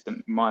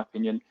inconsistent, in my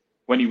opinion.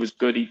 When he was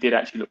good, he did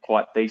actually look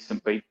quite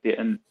decent, but he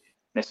didn't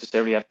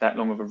necessarily have that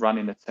long of a run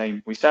in the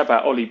team. We say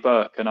about Ollie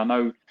Burke, and I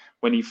know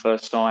when he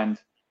first signed,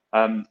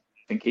 I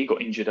think he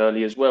got injured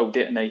early as well,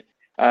 didn't he?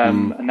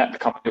 And that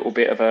became a little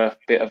bit of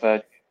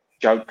a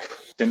joke,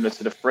 similar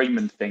to the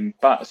Freeman thing.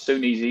 But as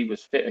soon as he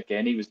was fit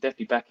again, he was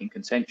definitely back in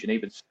contention,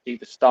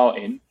 either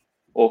starting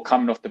or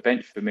coming off the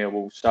bench for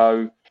Millwall.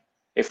 So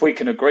if we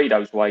can agree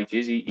those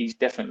wages, he's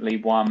definitely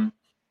one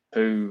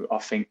who I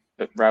think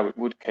that Rowett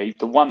would keep.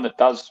 The one that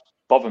does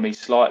bother me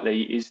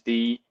slightly is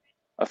the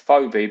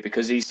Afobe,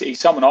 because he's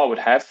someone I would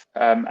have,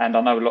 and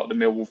I know a lot of the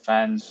Millwall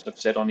fans have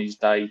said on his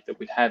day that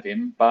we'd have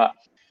him, but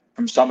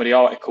from some of the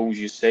articles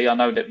you see, I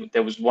know that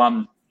there was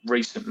one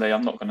recently,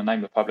 I'm not going to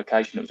name the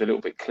publication, it was a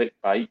little bit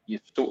clickbait. You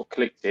sort of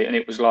clicked it and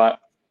it was like,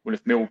 well,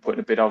 if Millwall put in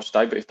a bid, I'll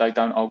stay, but if they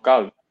don't, I'll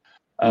go.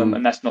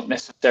 And that's not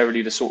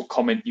necessarily the sort of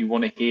comment you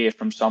want to hear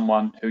from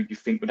someone who you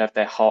think would have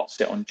their heart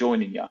set on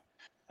joining you.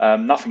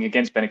 Nothing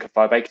against Benik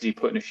Afobe, because he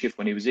put in a shift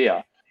when he was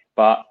here,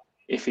 but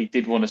if he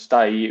did want to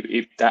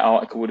stay, that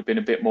article would have been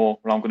a bit more,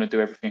 well, I'm going to do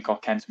everything I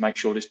can to make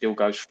sure this deal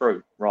goes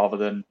through, rather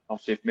than I'll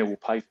see if Millwall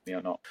pay for me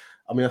or not.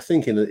 I mean, I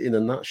think in a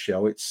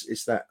nutshell,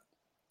 it's that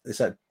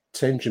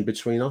tension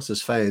between us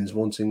as fans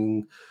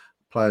wanting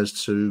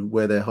players to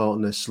wear their heart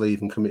on their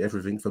sleeve and commit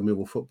everything for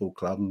Millwall Football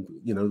Club and,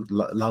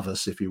 love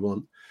us if you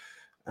want.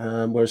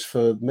 Whereas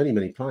for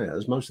many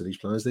players, most of these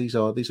players, these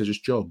are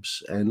just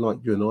jobs. And like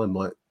you and I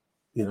might,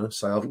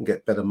 say I can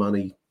get better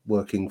money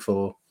working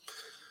for,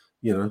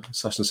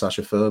 such and such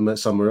a firm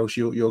somewhere else,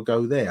 you'll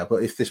go there.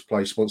 But if this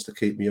place wants to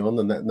keep me on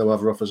and that no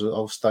other offers,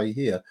 I'll stay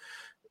here.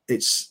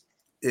 It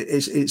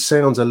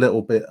sounds a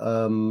little bit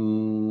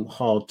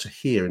hard to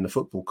hear in the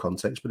football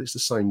context, but it's the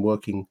same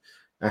working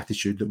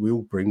attitude that we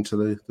all bring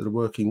to the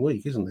working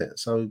week, isn't it?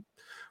 So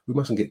we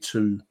mustn't get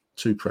too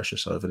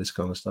precious over this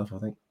kind of stuff, I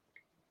think.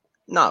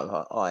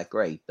 No, I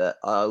agree, but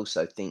I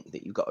also think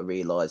that you've got to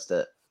realise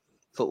that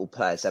football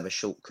players have a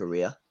short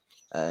career.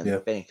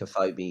 Benik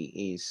Afobe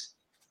is,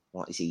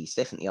 what is he? He's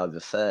definitely over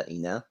 30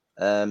 now.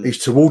 He's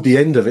toward the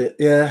end of it,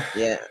 yeah.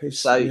 Yeah.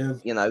 So,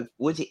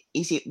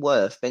 is it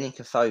worth Benik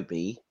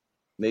Afobe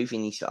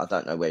moving his, I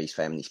don't know where his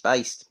family's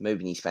based,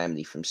 moving his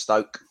family from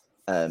Stoke,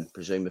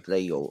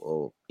 presumably,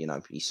 or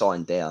he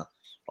signed there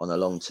on a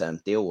long-term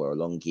deal or a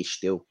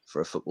longish deal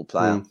for a football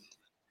player,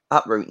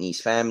 uprooting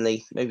his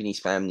family, moving his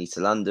family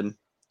to London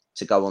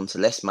to go on to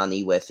less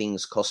money where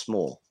things cost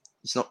more.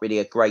 It's not really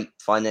a great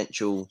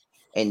financial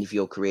end of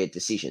your career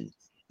decision.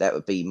 That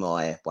would be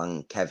my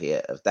one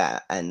caveat of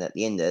that. And at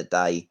the end of the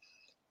day,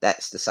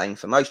 that's the same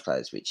for most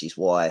players, which is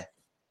why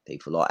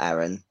people like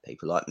Aaron,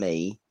 people like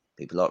me,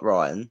 people like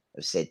Ryan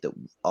have said that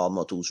our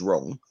model's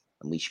wrong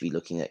and we should be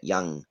looking at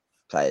young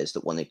players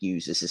that want to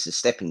use this as a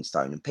stepping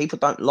stone. And people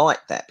don't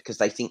like that because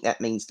they think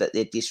that means that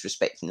they're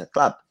disrespecting the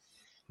club.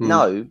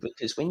 No,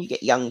 because when you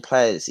get young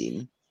players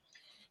in,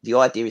 the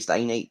idea is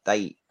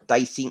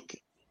they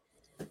think,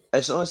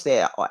 as long as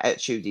their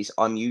attitude is,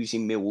 I'm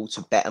using Millwall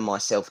to better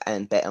myself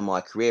and better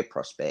my career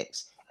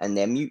prospects, and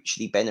they're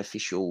mutually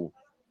beneficial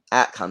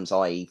outcomes,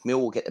 i.e.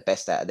 Millwall get the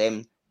best out of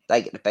them,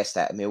 they get the best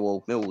out of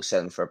Millwall, Millwall sell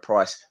them for a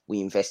price,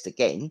 we invest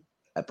again,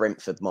 a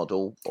Brentford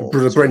model.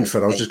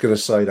 Brentford, I was just going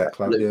to say that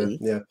club,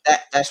 yeah.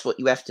 That's what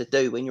you have to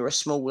do when you're a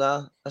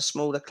smaller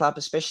club,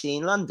 especially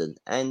in London.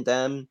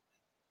 And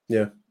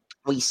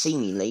we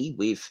seemingly,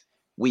 with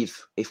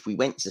if we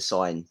went to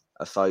sign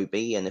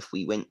Afobe and if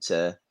we went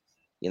to,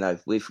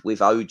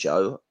 with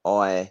Ojo,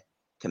 I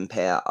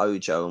compare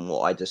Ojo and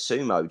what I'd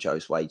assume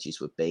Ojo's wages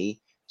would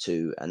be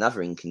to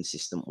another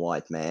inconsistent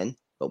wide man,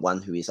 but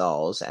one who is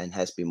ours and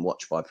has been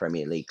watched by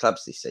Premier League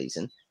clubs this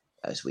season,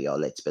 as we are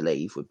led to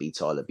believe, would be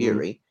Tyler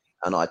Bury.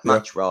 And I'd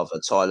much rather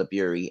Tyler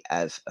Bury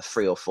have a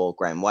 3 or 4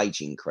 grand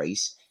wage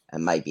increase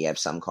and maybe have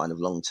some kind of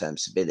long-term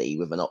stability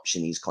with an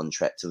option in his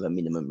contract of a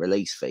minimum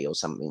release fee or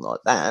something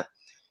like that,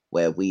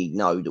 where we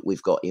know that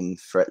we've got him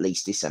for at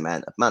least this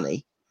amount of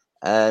money,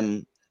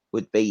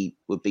 would be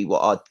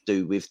what I'd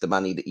do with the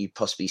money that you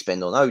possibly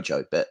spend on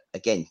Ojo. But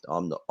again,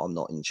 I'm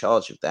not in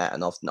charge of that,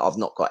 and I've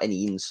not got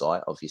any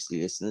insight, obviously,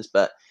 listeners.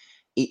 But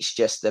it's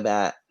just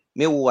about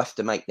Millwall have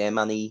to make their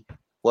money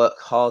work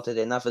harder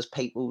than others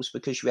people's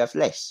because you have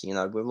less. You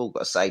know, we've all got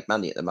to save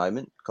money at the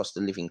moment, cost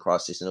of living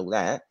crisis and all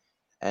that.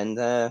 And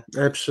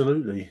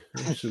absolutely.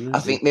 I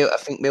think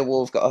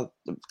Millwall have got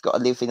to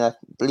live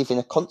in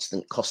a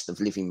constant cost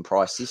of living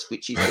crisis,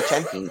 which is the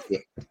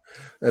Championship.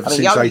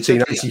 Since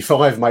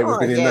 1885, mate, we've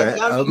been in that.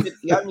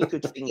 The only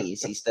good thing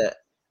is that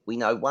we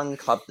know one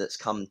club that's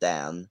come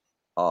down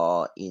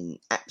are in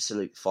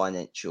absolute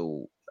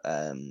financial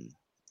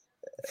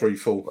free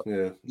fall.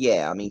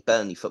 Yeah. I mean,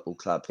 Burnley Football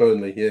Club.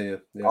 Burnley,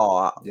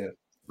 are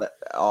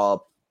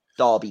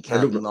Derby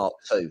County Mark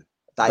II.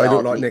 They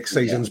look like next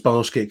season's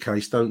basket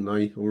case, don't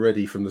they?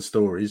 Already from the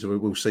stories,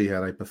 we'll see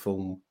how they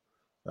perform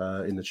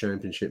in the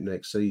Championship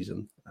next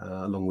season,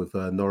 along with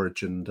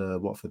Norwich and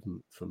Watford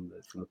from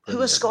the Premier.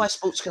 Who are Sky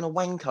Sports going to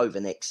wank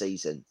over next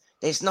season?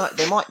 There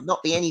might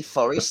not be any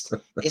Forest.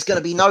 There's going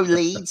to be no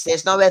Leeds.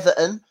 There's no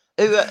Everton.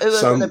 Who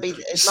are going to be?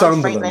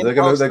 Sunderland. They're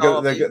going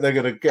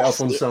to get off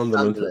on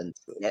Sunderland.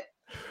 Yep.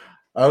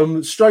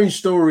 Strange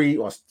story.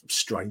 Well,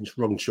 strange,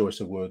 wrong choice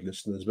of word,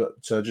 listeners.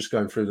 But just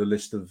going through the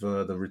list of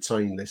the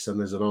retained list, and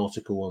there's an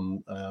article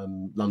on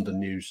London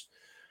News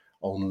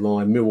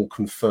Online. Millwall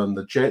confirmed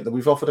that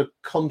we've offered a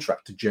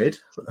contract to Jed.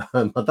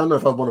 I don't know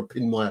if I want to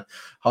pin my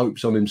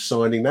hopes on him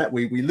signing that.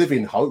 We live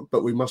in hope,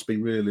 but we must be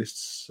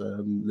realists,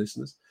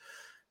 listeners.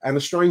 And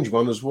a strange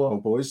one as well,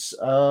 boys.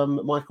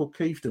 Michael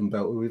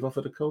Kieftenbelt, we've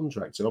offered a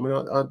contract to. I mean,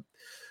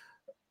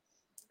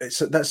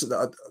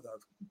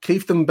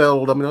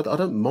 Kieftenbelt. I mean, I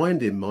don't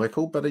mind him,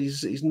 Michael, but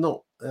he's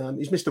not.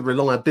 He's Mr.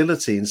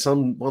 Reliability in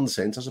one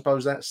sense. I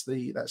suppose that's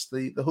the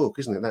hook,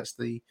 isn't it? That's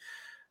it's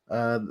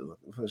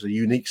a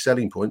unique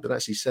selling point, but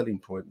that's his selling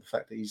point. The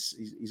fact that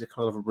he's a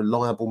kind of a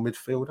reliable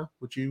midfielder.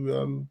 Would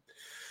you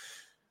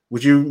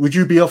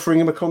be offering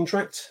him a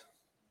contract?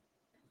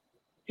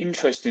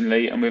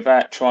 Interestingly, and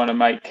without trying to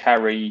make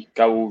Harry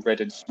go all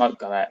red and smoke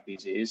go out of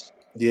his ears,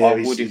 I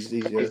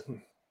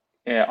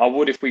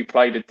would if we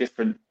played a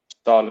different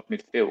style of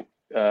midfield.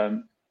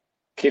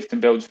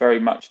 Kieftenbeld's very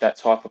much that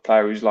type of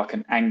player who's like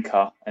an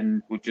anchor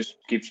and would just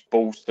give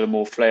balls to the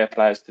more flair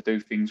players to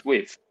do things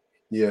with.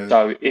 Yeah.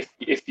 So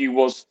if you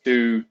was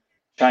to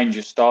change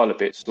your style a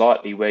bit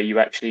slightly, where you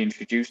actually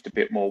introduced a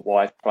bit more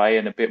wide play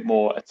and a bit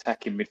more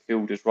attacking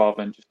midfielders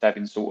rather than just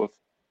having sort of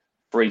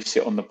free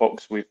sit on the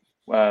box with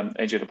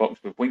edge of the box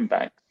with wing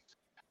backs,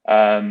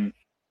 then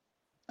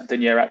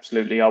yeah,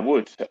 absolutely I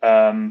would.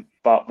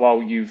 But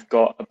while you've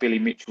got a Billy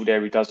Mitchell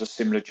there who does a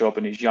similar job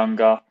and is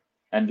younger,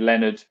 and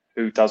Leonard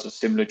who does a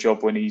similar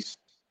job when he's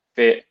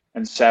fit,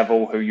 and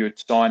Saville who you had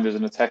signed as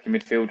an attacking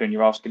midfielder and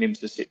you're asking him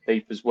to sit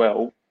deep as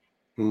well,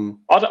 I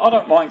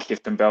don't mind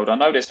Kieftenbeld. I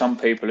know there's some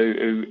people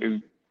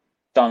who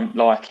don't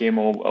like him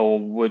or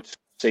would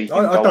see him.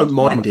 I don't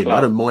mind him.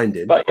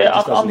 But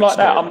yeah, I'm like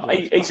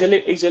that.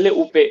 He's a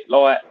little bit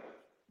like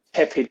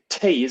tepid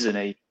tea, isn't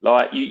he?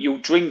 Like you'll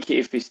drink it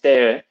if it's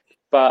there,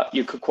 but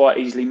you could quite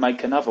easily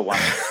make another one.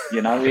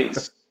 You know,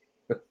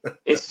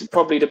 it's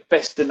probably the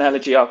best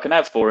analogy I can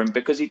have for him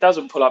because he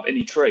doesn't pull up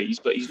any trees,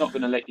 but he's not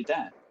going to let you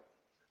down.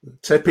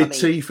 Tepid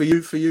tea for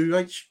you,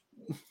 H.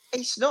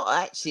 It's not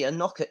actually a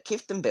knock at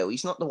Kieftenbeld.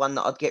 He's not the one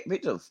that I'd get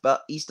rid of,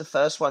 but he's the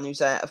first one who's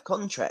out of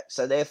contract,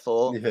 so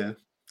therefore,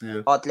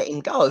 I'd let him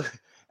go.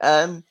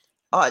 I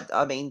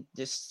mean,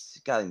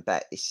 just going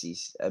back, this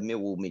is a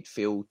Millwall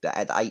midfield that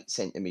had 8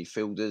 centre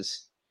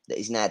midfielders that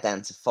is now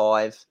down to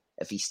 5.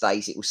 If he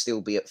stays, it will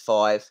still be at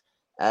 5.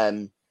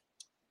 When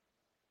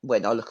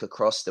I look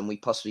across, then we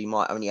possibly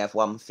might only have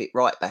one fit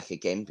right back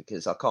again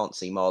because I can't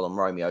see Marlon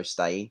Romeo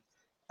staying.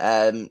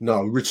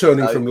 No,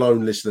 returning from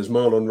loan, listeners,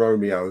 Marlon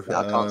Romeo.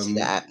 I can't see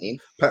that happening.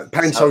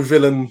 Panto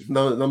Villain,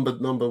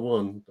 number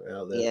 1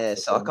 out there. Yeah,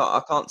 so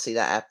I can't see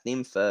that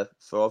happening for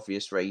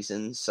obvious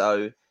reasons.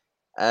 So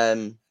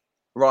Ryan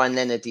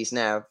Leonard is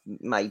now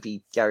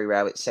maybe Gary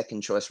Rowett's second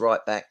choice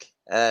right back,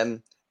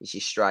 which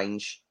is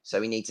strange.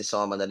 So we need to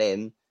sign one of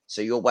them.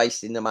 So you're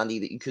wasting the money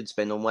that you could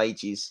spend on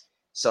wages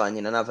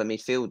signing another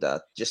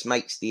midfielder. Just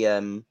makes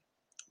the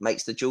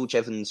George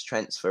Evans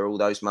transfer all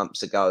those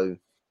months ago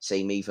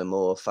seem even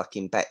more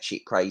fucking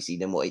batshit crazy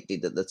than what it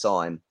did at the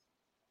time.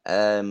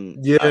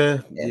 It's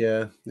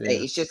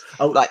just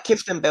like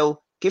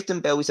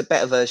Kieftenbeld is a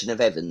better version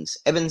of Evans.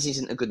 Evans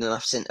isn't a good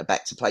enough centre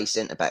back to play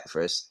centre back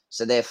for us,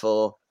 so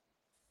therefore,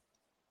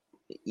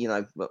 you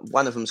know,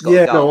 one of them's got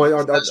to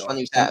go. The first one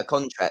who's out of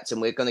contract, and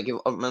we're going to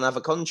give them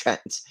another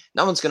contract.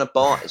 No one's going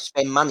to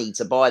spend money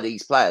to buy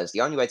these players.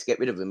 The only way to get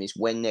rid of them is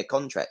when their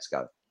contracts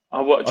go.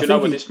 At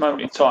this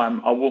moment in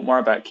time, I wouldn't worry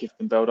about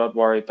Kieftenbeld. I'd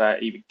worry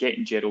about either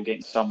getting Jed or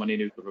getting someone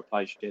in who could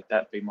replace Jed.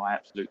 That'd be my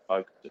absolute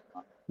focus at the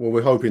moment. Well,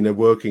 we're hoping they're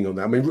working on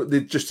that. I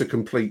mean, just to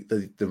complete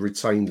the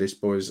retained list,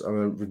 boys,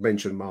 we've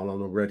mentioned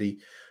Marlon already.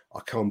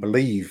 I can't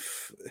believe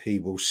he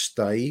will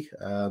stay,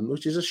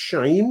 which is a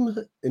shame,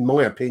 in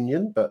my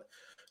opinion, but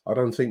I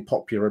don't think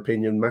popular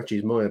opinion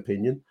matches my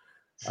opinion.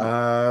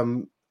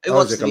 Who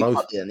wants to be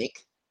popular, Nick?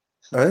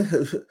 Well,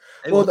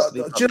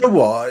 do you know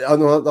what?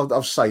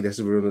 I'll say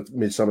this: we're in a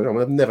midsummer time.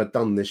 I've never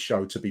done this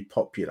show to be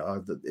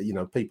popular.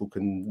 People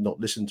can not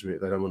listen to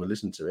it; they don't want to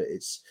listen to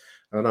it.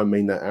 I don't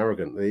mean that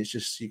arrogantly. It's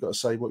just you've got to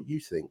say what you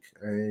think,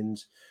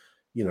 and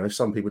if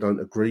some people don't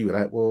agree with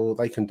that, well,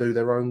 they can do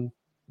their own.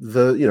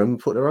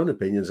 Put their own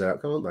opinions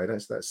out, can't they?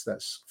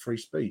 That's free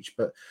speech.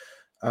 But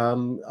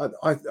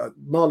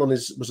Marlon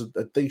was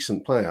a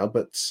decent player,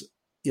 but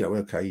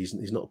okay,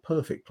 he's not a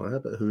perfect player,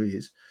 but who he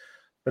is.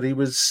 But he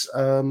was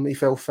he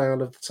fell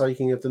foul of the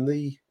taking of the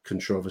knee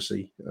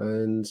controversy,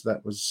 and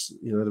that was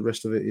the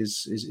rest of it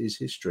is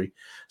history.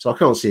 So I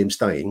can't see him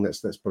staying.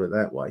 Let's put it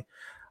that way.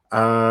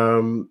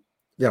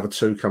 The other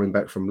two coming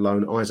back from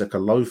loan, Isaac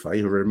Alofe,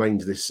 who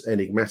remains this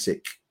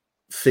enigmatic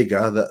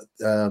figure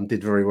that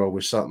did very well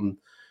with Sutton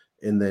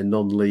in their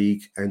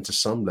non-league and to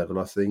some level,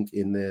 I think,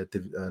 in their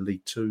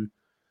League Two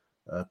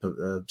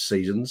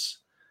seasons.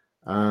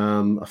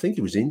 I think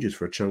he was injured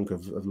for a chunk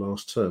of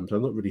last term, so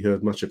I've not really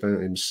heard much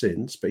about him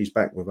since, but he's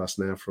back with us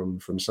now from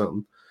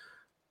Sutton.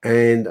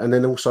 And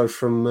then also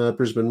from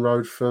Brisbane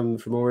Road from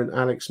Orient,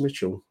 Alex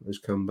Mitchell has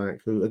come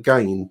back, who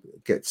again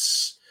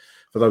gets,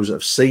 for those that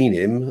have seen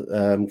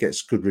him,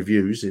 gets good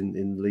reviews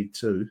in League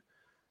Two.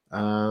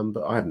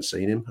 But I haven't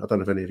seen him. I don't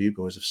know if any of you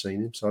guys have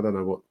seen him, so I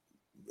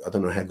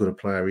don't know how good a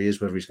player he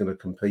is, whether he's going to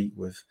compete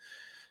with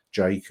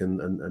Jake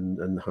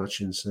and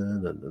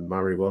Hutchinson and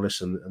Murray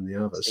Wallace and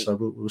the others. So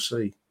we'll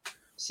see.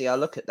 See, I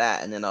look at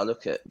that, and then I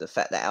look at the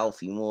fact that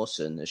Alfie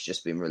Mawson has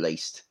just been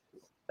released.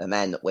 A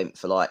man that went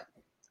for I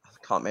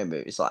can't remember,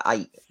 it was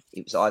like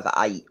it was either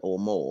 £8 or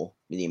more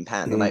 £1 million.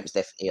 I know it was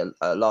definitely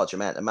a large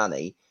amount of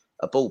money.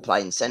 A ball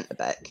playing centre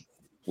back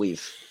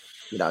with,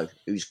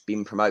 who's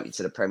been promoted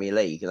to the Premier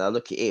League. And I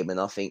look at him and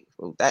I think,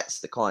 well, that's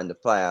the kind of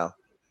player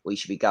we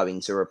should be going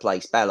to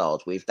replace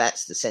Ballard with.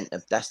 That's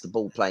the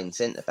ball playing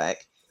centre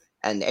back.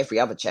 And every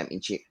other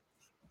Championship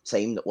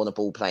team that want a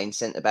ball playing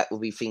centre back will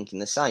be thinking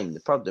the same. The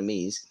problem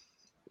is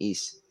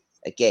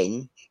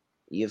again,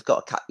 you've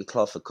got to cut your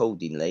cloth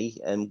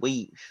accordingly. And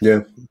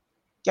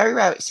Gary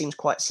Rowett seems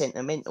quite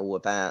sentimental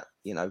about,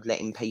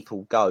 letting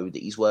people go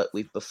that he's worked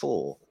with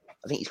before.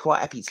 I think he's quite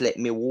happy to let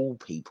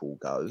Millwall people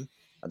go.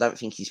 I don't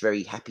think he's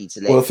very happy to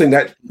let... Well, I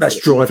think that's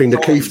driving the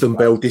Keithton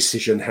Bell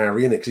decision,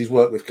 Harry, isn't it? Because he's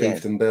worked with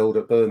Keithton Bell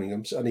at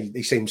Birmingham, and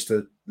he seems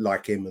to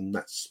like him, and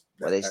that's...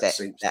 Well, there's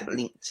that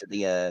link to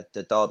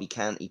the Derby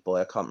County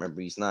boy. I can't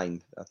remember his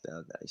name.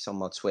 It's on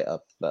my Twitter,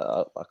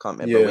 but I can't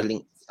remember. Yeah. We're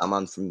linked to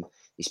someone from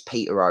this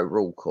Peter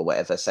O'Rourke or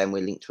whatever, saying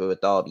we're linked to a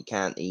Derby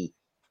County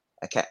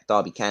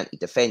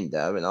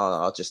defender, and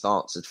I just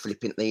answered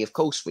flippantly, of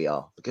course we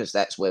are, because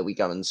that's where we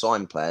go and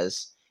sign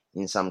players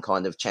in some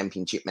kind of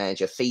Championship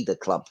manager feeder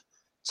club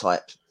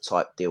type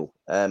deal.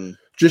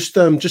 Just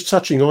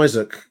touching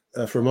Isaac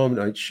for a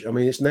moment, H. I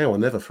mean, it's now or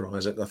never for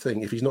Isaac. I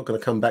think if he's not going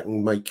to come back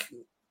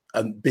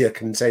and be a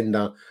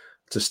contender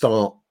to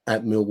start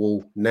at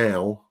Millwall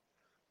now,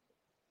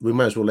 we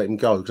may as well let him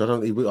go, because I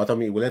don't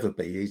think he will ever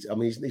be. He's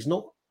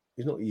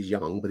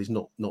young, but he's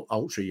not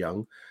ultra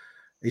young.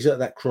 He's at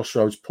that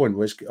crossroads point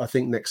where I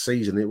think next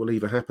season it will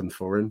either happen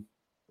for him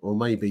or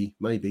maybe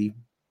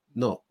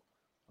not.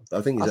 I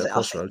think he's at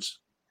crossroads.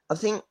 I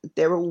think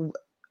they're all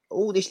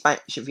this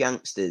batch of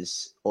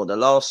youngsters, or the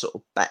last sort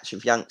of batch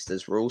of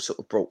youngsters, were all sort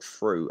of brought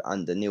through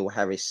under Neil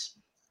Harris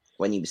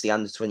when he was the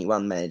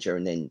under-21 manager,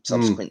 and then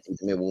subsequently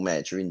the Millwall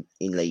manager in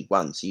League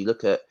One. So you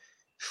look at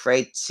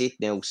Fred, Sid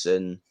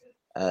Nelson,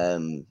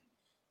 Aidan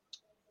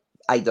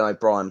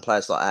O'Brien,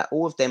 players like that.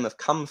 All of them have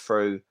come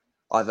through,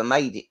 either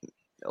made it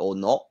or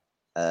not.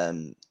 I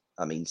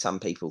mean, some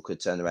people could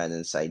turn around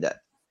and say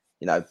that,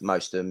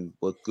 most of them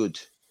were good.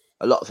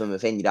 A lot of them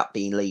have ended up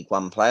being League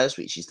One players,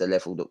 which is the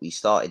level that we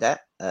started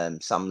at.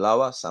 Some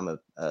lower, some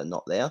are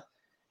not there.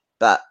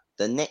 But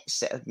the next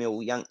set of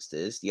Millwall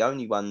youngsters, the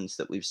only ones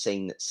that we've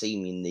seen that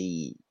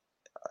seemingly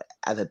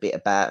have a bit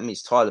about them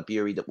is Tyler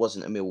Bury, that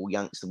wasn't a Millwall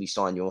youngster. We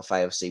signed you off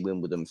AFC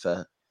Wimbledon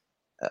for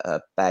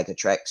a bag of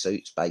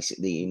tracksuits,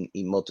 basically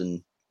in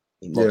modern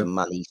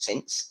money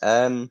sense.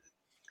 And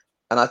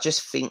I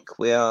just think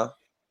we are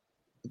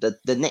the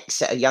next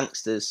set of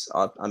youngsters.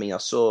 I mean, I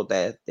saw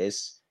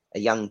there's a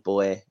young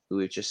boy who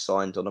we've just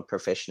signed on a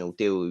professional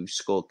deal who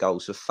scored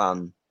goals for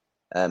fun.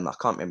 I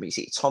can't remember. Is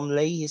it Tom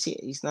Lee? Is it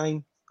his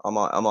name? I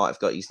might have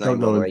got his name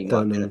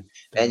wrong.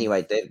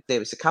 Anyway, there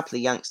was a couple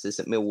of youngsters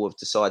that Millwall have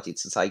decided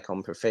to take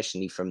on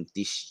professionally from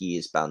this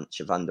year's bunch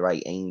of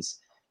under-18s.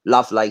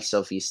 Lovelace,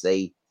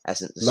 obviously,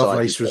 hasn't decided.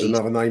 Lovelace was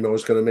another name I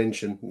was going to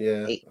mention.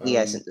 Yeah, he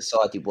hasn't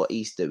decided what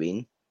he's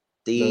doing.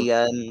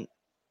 The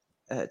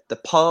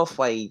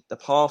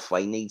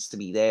pathway needs to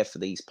be there for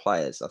these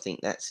players. I think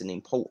that's an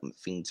important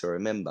thing to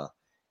remember.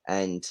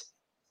 And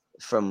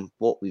from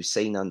what we've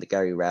seen under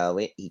Gary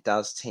Rowett, he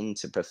does tend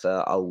to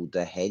prefer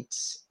older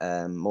heads,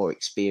 more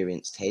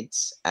experienced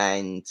heads.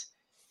 And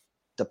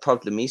the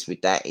problem is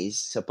with that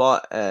is to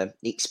buy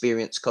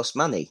experience costs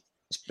money,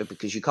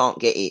 because you can't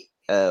get it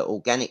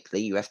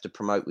organically. You have to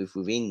promote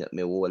within at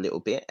Millwall a little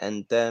bit,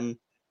 and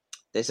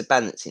there's a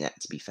balance in that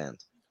to be found.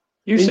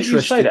 You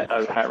say that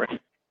though, Harry,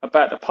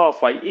 about the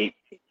pathway.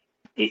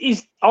 It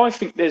is. I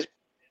think there's.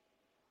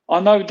 I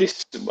know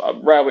this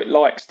Rowett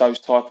likes those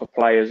type of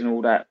players and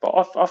all that, but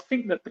I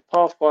think that the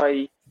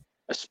pathway,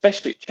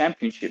 especially at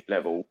Championship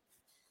level,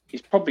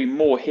 is probably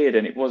more here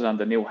than it was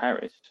under Neil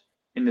Harris.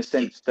 In the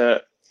sense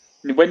that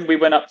when we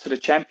went up to the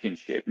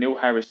Championship, Neil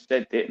Harris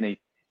said, didn't he,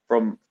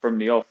 from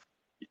the off,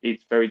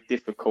 it's very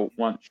difficult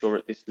once you're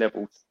at this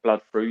level to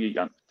blood through your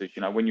youngsters.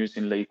 You know, when you was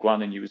in League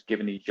One and you was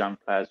giving these young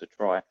players a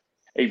try,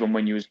 even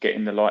when you was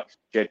getting the likes of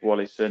Jed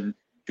Wallace and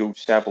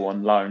George Saville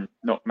on loan,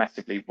 not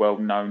massively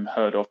well-known,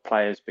 heard-of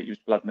players, but you was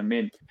blooding them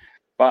in.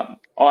 But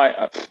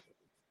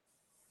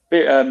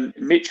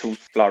Mitchell's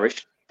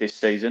flourished this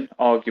season.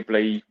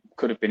 Arguably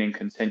could have been in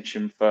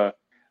contention for,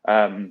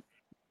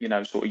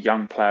 sort of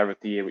young player of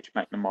the year, which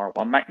McNamara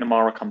won.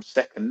 McNamara comes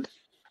second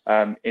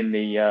in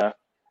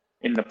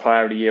the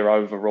player of the year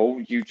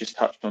overall. You just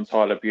touched on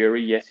Tyler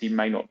Bury. Yes, he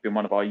may not be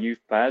one of our youth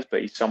players,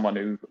 but he's someone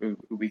who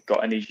we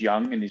got and he's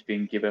young and he's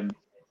being given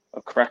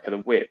a crack of the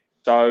whip.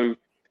 So,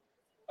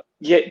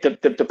 yeah,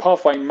 the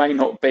pathway may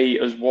not be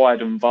as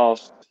wide and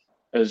vast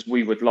as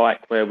we would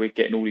like, where we're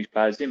getting all these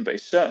players in, but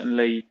it's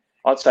certainly,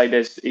 I'd say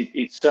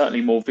it's certainly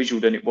more visual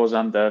than it was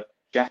under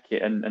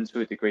Jackett and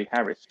to a degree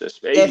Harris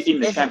in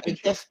the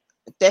Championship.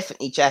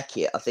 Definitely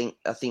Jackett. I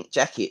think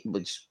Jackett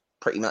was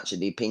pretty much of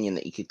the opinion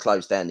that he could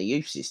close down the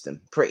youth system.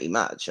 Pretty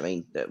much. I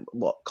mean,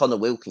 Connor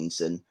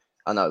Wilkinson,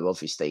 I know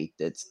obviously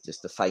that's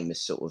just the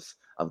famous sort of,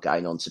 I'm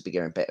going on to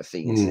bigger and better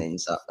things, and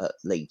ends up at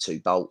League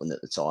Two Bolton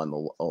at the time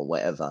or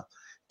whatever.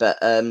 But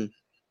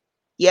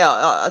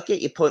I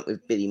get your point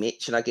with Billy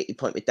Mitch, and I get your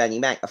point with Danny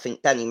Mack. I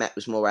think Danny Mack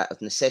was more out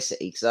of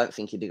necessity, because I don't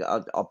think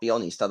I'll be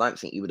honest, I don't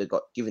think you would have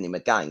given him a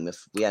game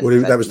if we hadn't.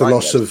 Well, that was the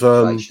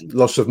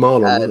loss of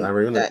Marlon,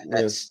 Harry, wasn't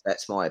it?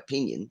 That's my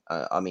opinion.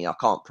 I mean, I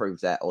can't prove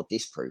that or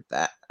disprove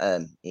that.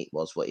 It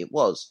was what it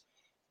was.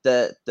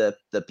 The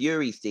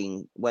Bury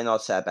thing, when I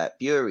say about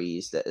Bury,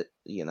 is that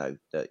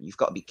that you've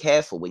got to be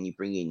careful when you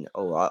bring in.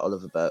 All right,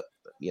 Oliver Burke,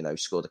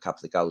 scored a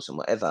couple of goals and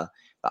whatever,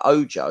 but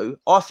Ojo,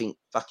 I think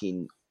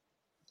fucking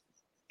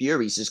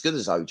Bury's as good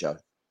as Ojo,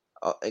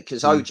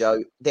 because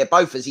Ojo, they're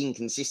both as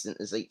inconsistent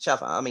as each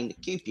other. I mean, the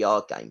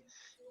QPR game,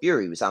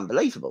 Bury was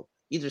unbelievable.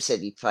 You'd have said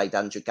he played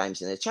 100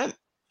 games in a champ.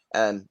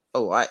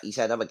 All right, he's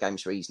had other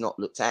games where he's not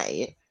looked at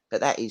it,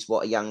 but that is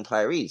what a young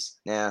player is.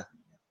 Now,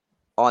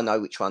 I know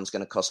which one's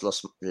going to cost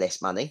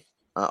less money.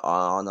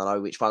 I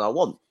know which one I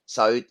want.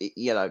 So,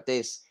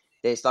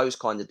 there's those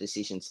kind of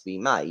decisions to be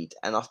made,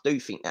 and I do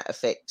think that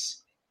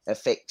affects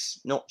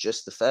not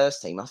just the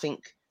first team. I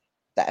think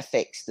that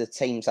affects the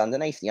teams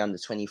underneath, the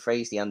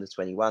under-23s, the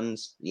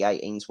under-21s, the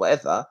 18s,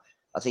 whatever.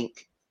 I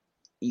think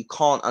you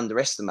can't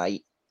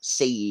underestimate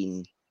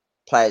seeing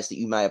players that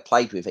you may have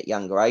played with at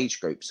younger age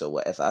groups or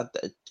whatever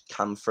that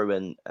come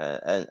through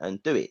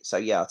and do it. So,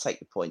 yeah, I take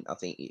your point. I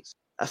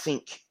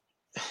think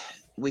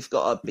we've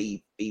got to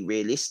be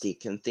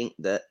realistic and think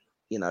that,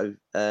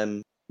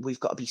 we've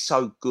got to be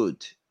so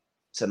good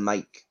to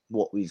make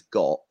what we've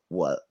got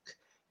work.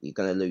 You're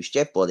going to lose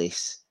Jed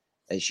Wallace,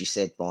 as you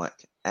said,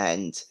 Mike,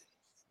 and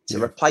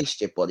to replace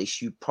Jed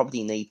Wallace, you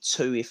probably need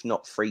 2, if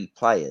not 3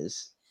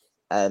 players,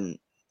 and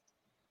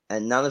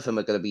none of them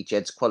are going to be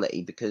Jed's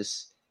quality,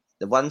 because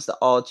the ones that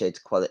are Jed's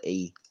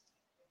quality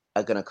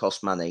are going to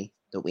cost money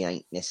that we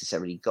ain't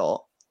necessarily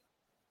got,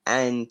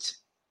 and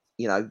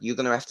you're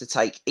going to have to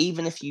take,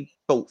 even if you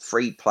bought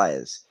 3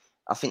 players,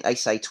 I think they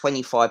say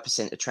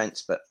 25%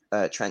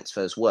 of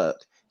transfers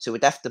work, so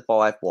we'd have to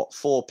buy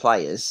 4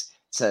 players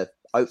to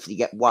hopefully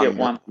get one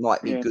that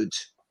might be good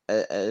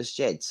as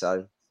Jed.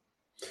 So.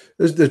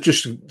 They're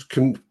just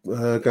going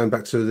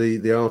back to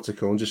the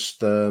article and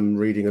just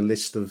reading a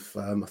list of,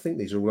 I think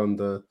these are all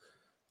under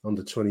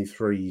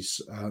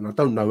 23s, and I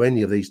don't know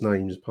any of these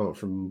names apart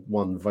from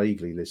one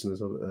vaguely,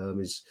 listeners.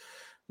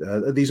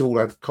 These all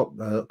have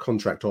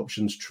contract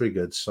options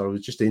triggered, so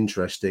it's just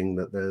interesting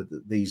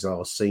that these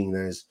are seen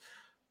as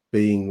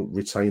being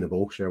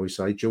retainable, shall we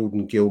say.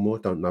 Jordan Gilmore,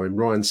 don't know him.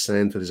 Ryan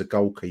Sandford is a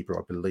goalkeeper,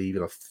 I believe,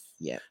 and I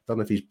don't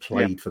know if he's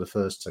played for the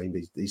first team.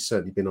 He's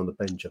certainly been on the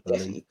bench, I believe.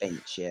 Definitely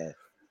bench, yeah.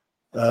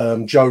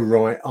 Joe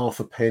Wright,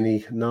 Arthur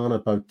Penny, Nana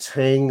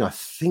Boateng. I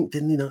think,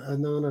 didn't he?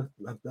 Nana,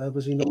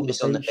 was he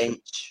not on the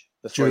bench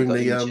during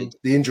the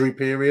injury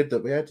period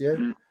that we had?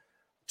 Yeah.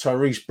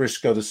 Tyrese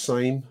Briscoe the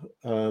same.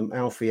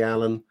 Alfie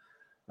Allen,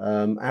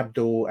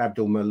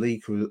 Abdul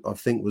Malik, who I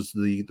think was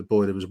the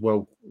boy that was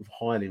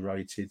highly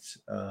rated,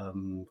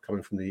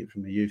 coming from the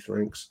youth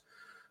ranks.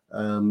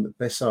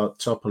 Bessart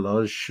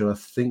Topolaj, who I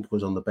think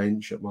was on the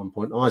bench at one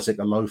point. Isaac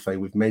Alofe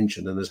we've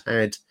mentioned and has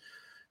had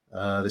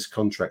this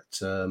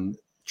contract option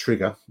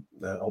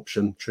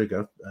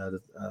trigger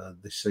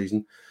this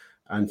season.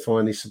 and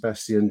finally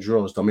Sebastian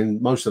Drozd. I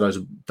mean, most of those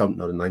don't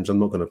know the names. I'm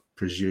not going to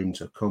presume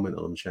to comment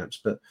on them, chaps,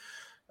 but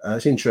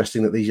it's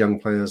interesting that these young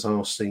players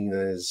are seen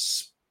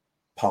as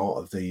part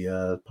of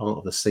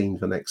the scene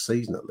for next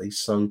season at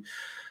least. So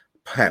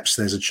perhaps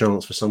there's a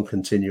chance for some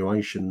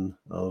continuation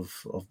of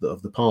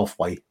the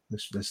pathway.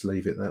 Let's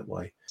leave it that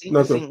way.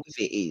 The thing with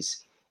it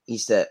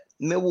is that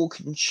Millwall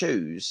can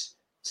choose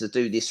to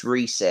do this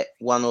reset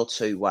one or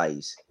two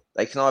ways.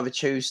 They can either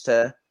choose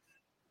to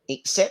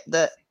accept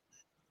that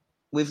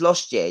we've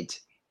lost Jed,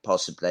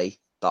 possibly,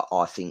 but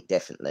I think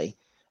definitely.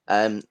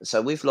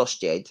 So we've lost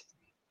Jed,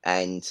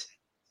 and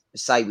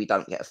say we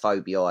don't get a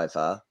Phobie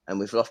either, and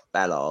we've lost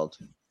Ballard.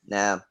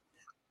 Now,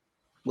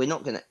 we're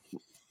not going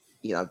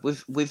to,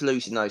 with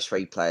losing those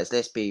three players,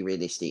 let's be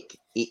realistic.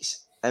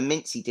 It's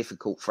immensely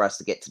difficult for us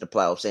to get to the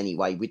playoffs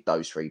anyway with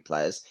those three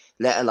players,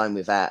 let alone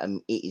without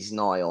them. It is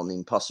nigh on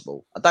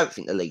impossible. I don't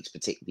think the league's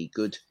particularly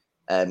good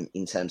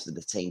in terms of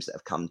the teams that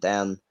have come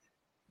down.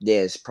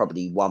 There's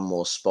probably one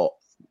more spot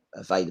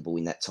available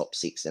in that top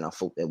six than I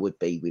thought there would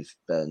be with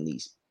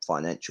Burnley's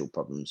financial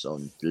problems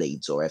on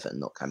Leeds or Everton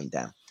not coming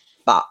down.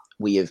 But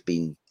we have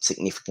been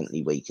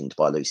significantly weakened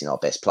by losing our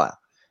best player.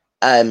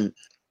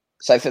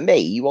 So for me,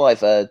 you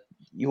either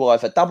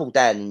double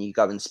down and you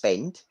go and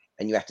spend,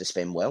 and you have to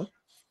spend well,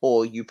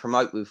 or you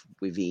promote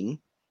within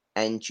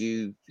and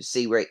you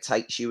see where it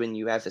takes you, and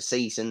you have a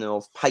season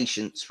of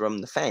patience from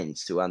the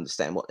fans to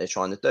understand what they're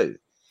trying to do.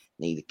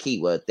 And the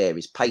key word there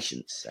is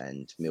patience,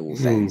 and Millwall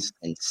fans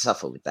tend to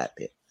suffer with that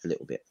bit a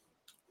little bit.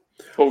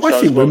 Also,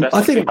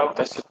 I think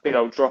that's a big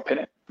old drop in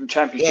it from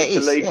Championship to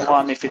League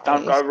One if it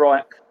don't go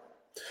right.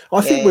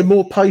 I think we're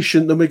more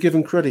patient than we're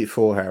given credit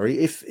for, Harry.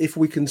 If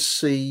we can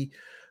see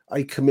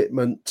a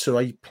commitment to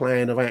a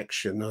plan of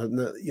action,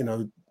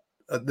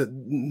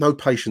 no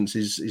patience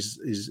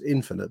is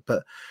infinite.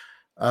 But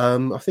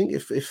I think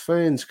if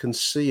fans can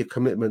see a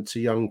commitment to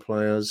young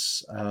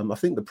players, I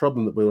think the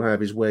problem that we'll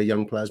have is where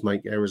young players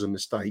make errors and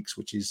mistakes,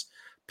 which is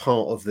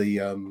part of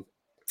the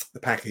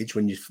package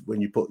when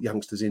you put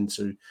youngsters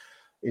into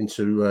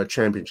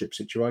championship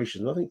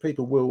situations. I think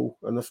people will,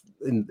 and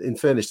in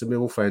fairness to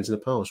Millwall fans in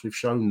the past, we've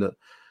shown that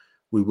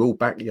we will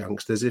back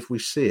youngsters if we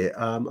see it.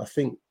 I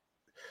think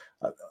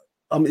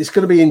it's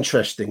going to be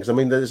interesting because,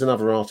 there's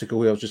another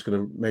article here. I was just going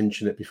to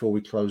mention it before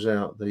we close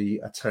out the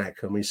attack.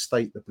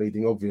 State the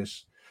bleeding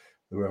obvious.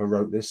 Whoever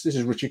wrote this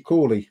is Richard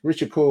Corley.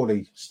 Richard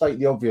Corley, state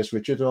the obvious,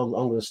 Richard. I'm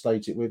going to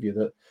state it with you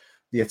that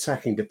the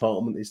attacking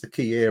department is the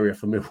key area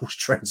for Millwall's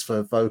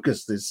transfer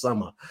focus this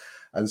summer.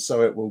 And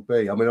so it will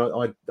be. I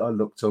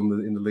looked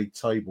in the league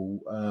table,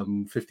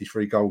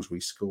 53 goals we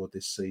scored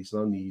this season.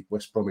 Only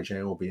West Bromwich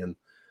Albion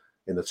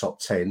in the top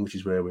 10, which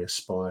is where we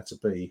aspire to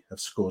be, have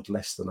scored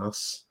less than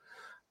us.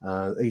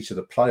 Each of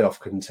the playoff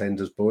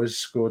contenders, boys,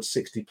 scored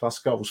 60-plus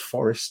goals.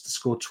 Forest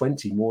scored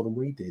 20 more than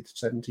we did,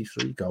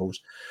 73 goals.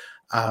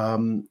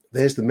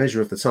 There's the measure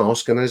of the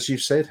task. And as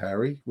you've said,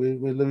 Harry,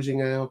 we're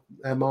losing our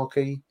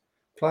marquee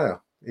player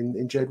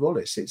in Jed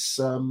Wallace. It's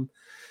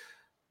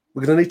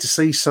we're going to need to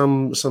see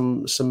some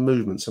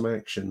movement, some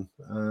action,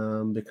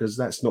 because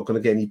that's not going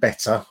to get any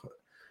better,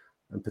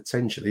 and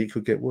potentially it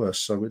could get worse.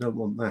 So we don't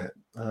want that.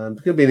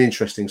 It's going to be an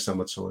interesting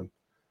summertime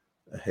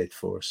ahead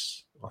for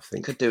us, I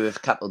think. Could do with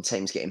a couple of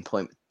teams getting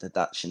point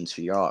deductions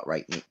for your art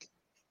rate, Nick.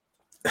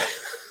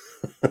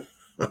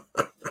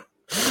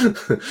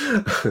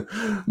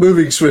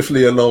 Moving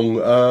swiftly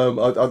along,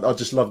 I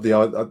just love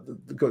I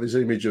got this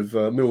image of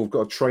Mill.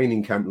 Got a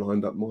training camp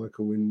lined up,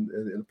 Michael, in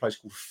a place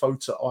called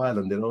Fota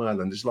Island in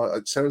Ireland.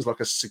 It sounds like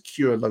a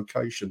secure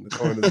location,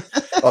 kind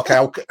of like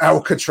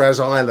Alcatraz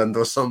Island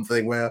or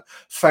something, where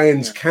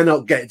fans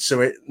cannot get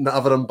to it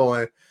other than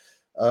by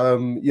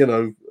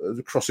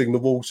crossing the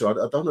water.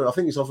 I don't know. I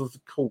think it's off of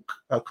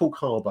Cork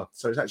Harbour,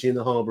 so it's actually in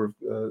the harbour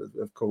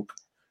of Cork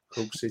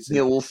City.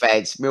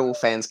 Millwall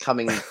fans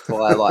coming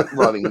via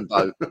rowing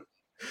boat.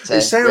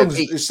 It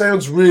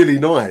sounds really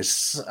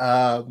nice,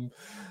 and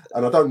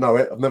I don't know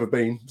it. I've never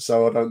been,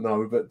 so I don't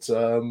know. But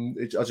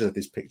I just had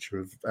this picture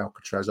of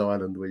Alcatraz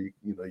Island where you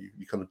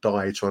kind of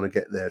die trying to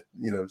get there.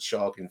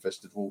 Shark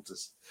infested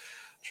waters,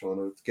 trying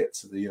to get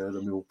to the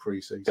Mill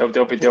pre-season.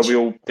 There'll be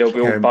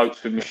all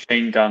boats with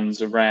machine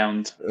guns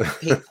around.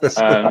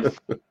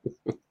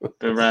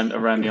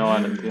 Around the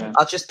island, yeah.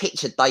 I just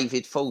pictured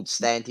David Ford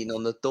standing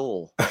on the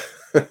door.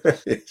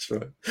 That's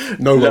right.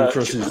 No one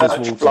crosses this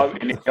water.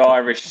 Floating in the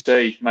Irish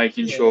Sea,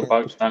 making sure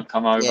boats don't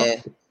come over.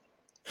 Yeah.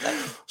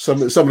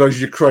 Some of those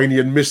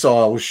Ukrainian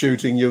missiles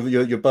shooting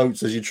your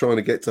boats as you're trying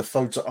to get to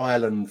Fota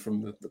Island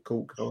from the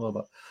Cork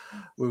Harbour.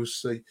 We'll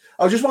see.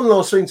 Just one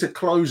last thing to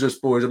close us,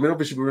 boys.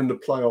 Obviously we're in the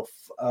playoff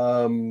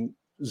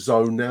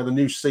zone now. The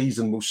new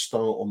season will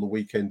start on the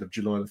weekend of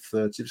July the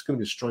 30th. It's going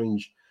to be a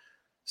strange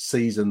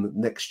season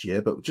next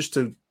year, but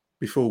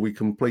before we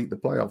complete the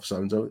playoff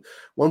zones,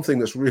 one thing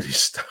that's really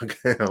stuck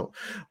out,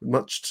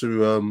 much to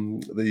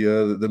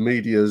the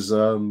media's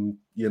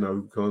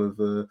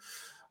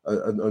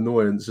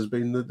annoyance, has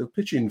been the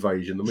pitch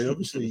invasion.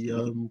 Obviously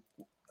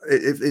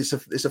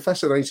it's a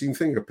fascinating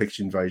thing, a pitch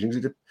invasion.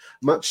 It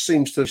much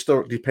seems to have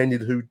historically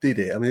depended who did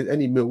it. I mean,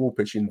 any Millwall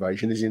pitch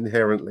invasion is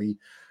inherently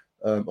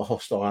a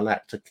hostile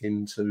act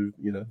akin to,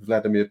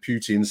 Vladimir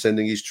Putin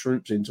sending his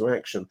troops into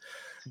action.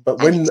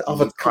 But when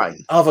other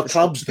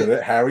clubs do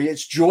it, Harry,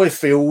 it's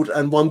joy-filled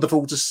and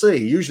wonderful to see.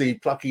 Usually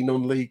plucky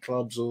non-league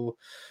clubs or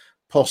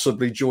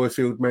possibly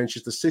joy-filled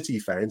Manchester City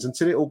fans,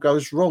 until it all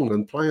goes wrong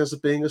and players are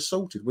being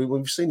assaulted.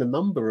 We've seen a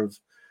number of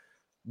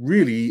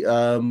really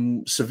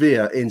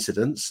severe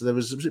incidents.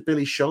 Was it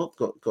Billy Sharp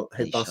got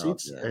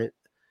headbutted, yeah.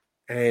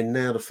 and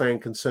now the fan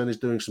concern is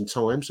doing some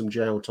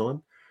jail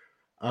time.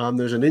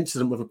 There's an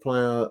incident with a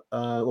player,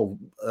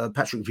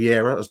 Patrick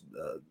Vieira.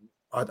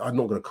 I'm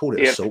not going to call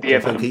it assault. The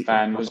Everton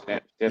fan,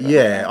 wasn't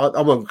it?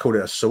 I won't call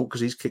it assault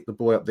because he's kicked the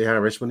boy up the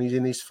arse when he's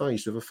in his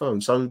face with a phone.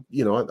 So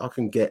I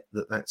can get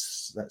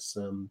that's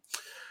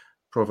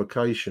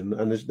provocation.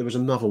 And there was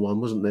another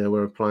one, wasn't there,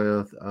 where a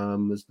player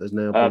there's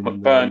now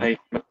been McBurney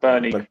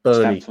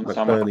stamped on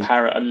someone,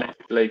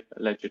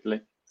 allegedly.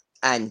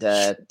 And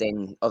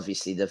then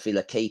obviously the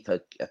Villa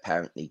keeper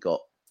apparently got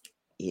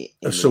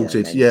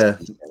assaulted.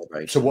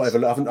 So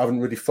whatever. I haven't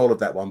really followed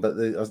that one, but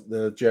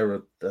the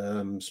Gerrard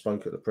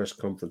spoke at the press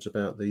conference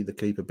about the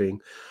keeper being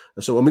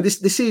assaulted. I mean,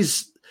 this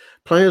is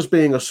players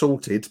being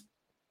assaulted.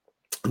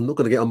 I'm not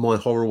going to get on my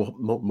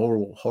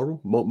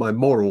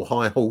moral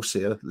high horse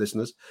here,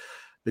 listeners,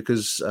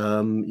 because at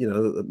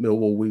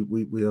Millwall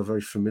we are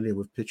very familiar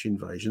with pitch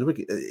invasion.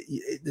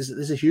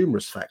 There's a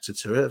humorous factor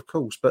to it, of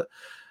course, but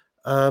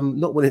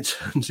not when it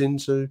turns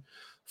into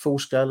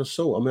full-scale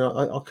assault. I mean,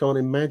 I can't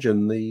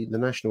imagine the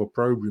national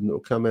programme that will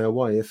come our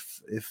way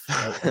if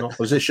an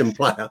opposition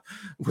player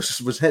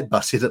was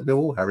headbutted at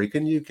Millwall. Harry,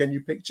 can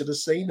you picture the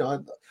scene? I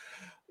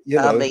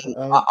can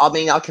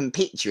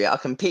picture it. I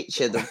can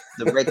picture the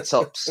Red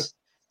Tops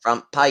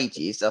front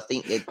pages. I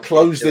think they'd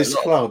close this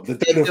club.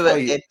 They'd do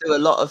a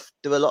lot of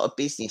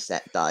business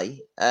that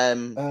day.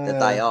 The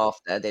day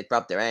after, they'd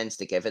rub their hands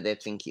together. They'd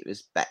think it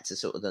was back to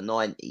sort of the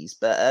 90s.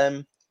 But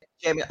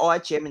I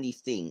generally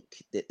think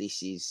that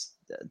this is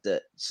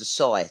that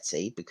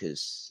society,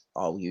 because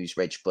I'll use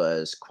Reg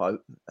Burr's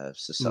quote,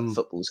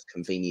 football's a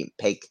convenient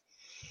peg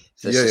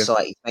for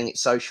society to hang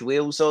its social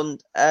wheels on.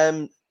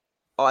 I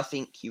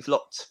think you've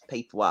locked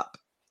people up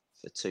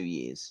for 2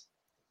 years.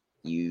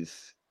 You've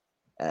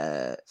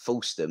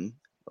forced them,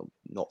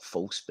 not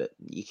forced, but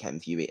you can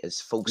view it as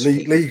false.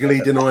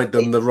 Legally denied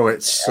them the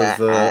rights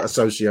of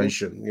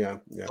association.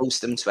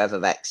 Forced them to have a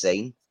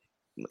vaccine,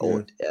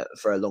 or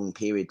for a long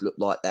period looked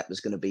like that was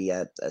going to be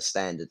a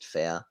standard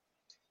fare.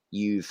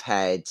 You've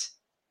had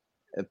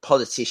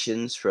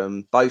politicians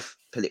from both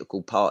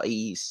political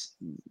parties,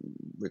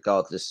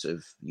 regardless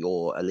of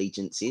your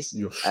allegiances,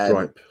 your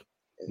stripe,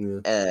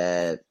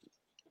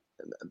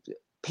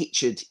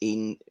 pictured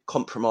in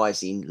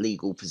compromising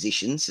legal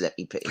positions. Let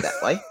me put it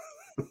that way.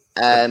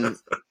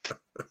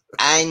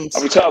 And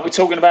are we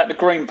talking about the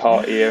Green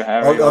Party here,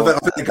 Harry? I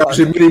think it goes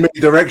in many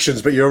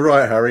directions, but you're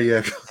right, Harry.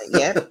 Yeah,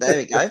 yeah. There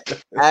we go.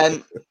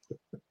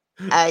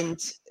 And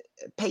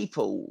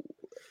people's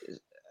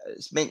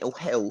mental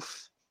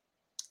health,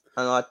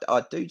 and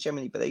I do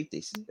generally believe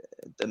this,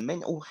 the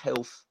mental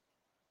health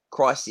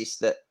crisis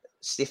that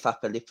stiff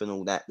upper lip and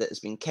all that has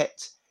been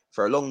kept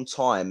for a long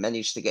time,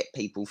 managed to get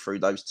people through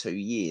those 2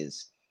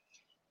 years.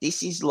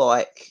 This is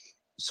like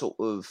sort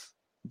of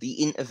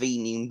the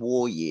intervening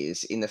war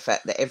years, in the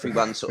fact that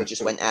everyone sort of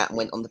just went out and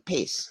went on the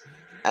piss.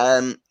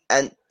 And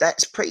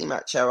that's pretty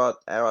much how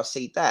I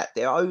see that.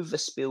 There are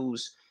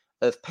overspills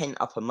of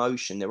pent-up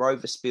emotion. There are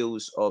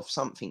overspills of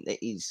something that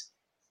is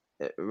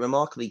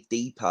remarkably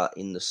deeper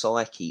in the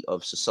psyche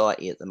of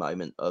society at the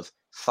moment, of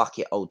fuck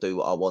it, I'll do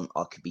what I want.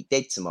 I could be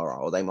dead tomorrow,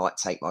 or they might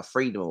take my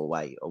freedom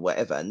away, or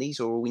whatever. And these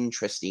are all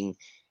interesting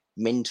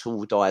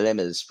mental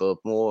dilemmas for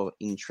more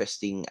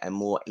interesting and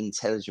more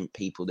intelligent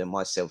people than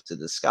myself to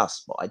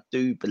discuss. But I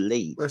do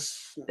believe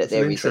that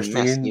there is a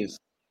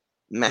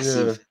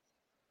massive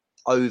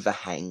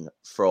overhang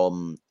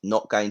from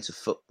not going to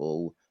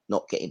football,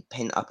 not getting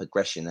pent-up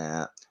aggression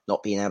out,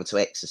 not being able to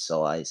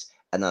exercise,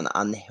 and an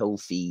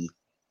unhealthy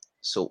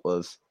sort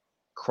of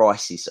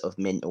crisis of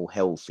mental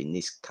health in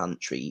this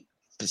country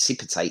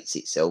precipitates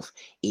itself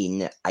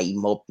in a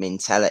mob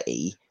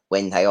mentality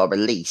when they are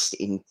released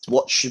in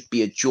what should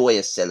be a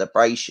joyous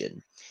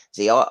celebration.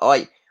 See,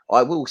 I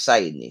will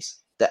say in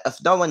this, that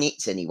if no one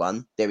hits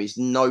anyone, there is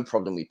no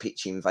problem with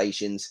pitch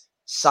invasions.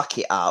 Suck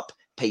it up.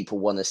 People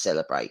want to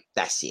celebrate.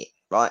 That's it,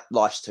 right?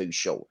 Life's too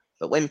short.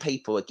 But when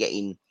people are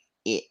getting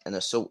hit and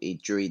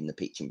assaulted during the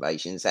pitch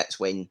invasions, that's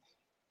when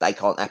they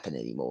can't happen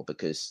anymore,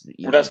 because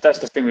that's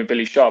the thing with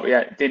Billy Sharp.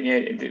 Yeah, didn't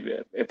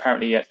you?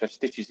 Apparently, he had to have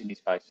stitches in his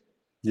face.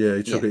 Yeah,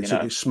 he took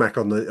a smack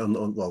on the.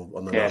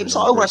 It was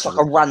almost like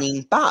a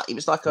running butt. It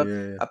was like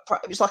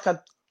it was like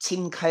a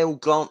Tim Cahill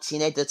glancing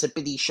header to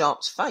Billy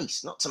Sharp's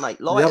face. Not to make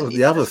light of it.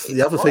 The other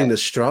thing that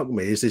struck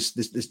me is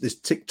this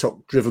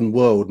TikTok driven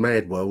world,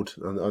 mad world.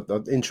 And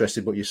I'm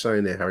interested in what you're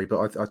saying there, Harry.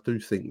 But I do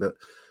think that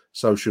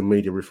social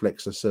media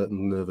reflects a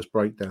certain nervous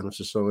breakdown of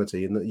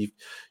society, and that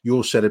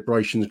your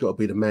celebration's got to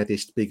be the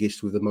maddest,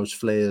 biggest, with the most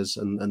flares,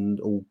 and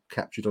all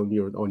captured on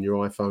your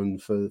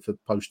iPhone for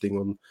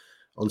posting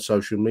on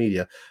social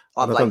media.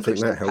 I don't think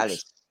that helps.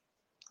 Palace.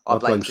 I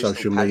blame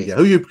social media.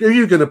 Who are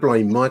you going to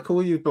blame, Michael?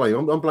 Who are you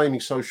blame? I'm blaming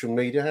social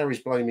media.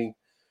 Harry's blaming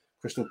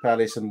Crystal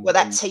Palace and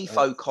that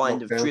tifo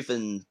kind of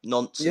driven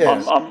nonsense.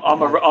 Yeah.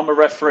 I'm a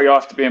referee. I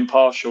have to be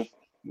impartial.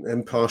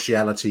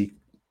 Impartiality.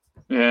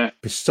 Yeah.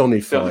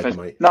 Personified,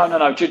 mate.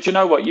 No. Do you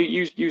know what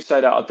you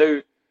say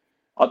that?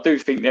 I do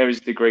think there is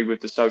a degree with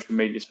the social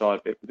media side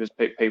of it, because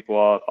people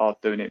are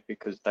doing it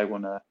because they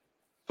want to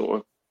sort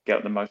of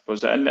get the most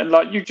buzz. And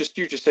like you just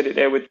said it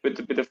there with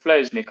the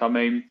flares, Nick. I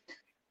mean,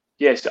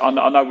 yes, I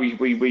know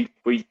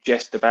we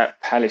jest about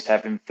Palace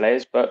having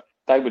flares, but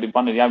they were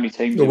one of the only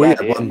teams. Well, we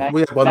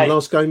had one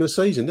last game of the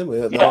season, didn't we?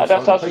 Yeah,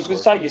 that's what I was going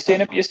to say.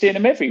 You're seeing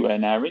them everywhere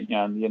now, aren't you?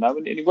 And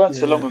it weren't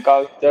so long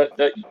ago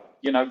that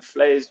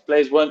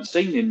flares weren't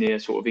seen in the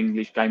sort of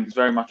English game. It was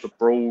very much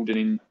abroad and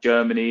in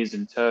Germany's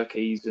and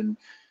Turkey's and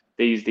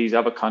these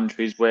other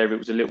countries where it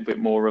was a little bit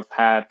more of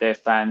how their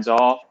fans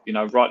are,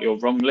 rightly or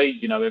wrongly.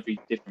 Every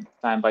different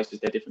fan base has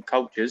their different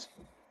cultures.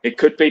 It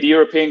could be the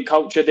European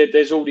culture that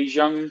there's all these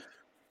young.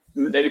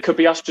 It could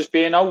be us just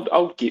being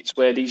old gits,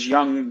 where these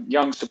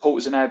young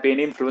supporters are now being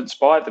influenced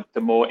by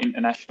the more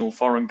international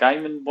foreign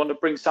game and want to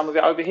bring some of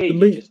it over here.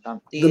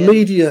 The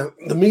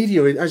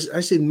media,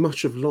 as in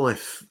much of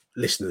life,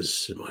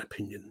 listeners, in my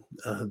opinion,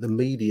 the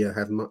media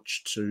have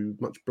much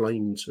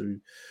blame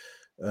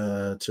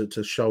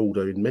to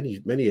shoulder in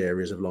many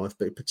areas of life,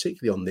 but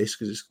particularly on this,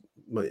 because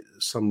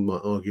some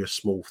might argue a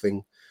small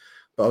thing.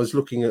 But I was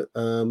looking at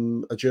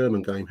a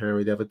German game,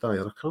 Harry, the other day,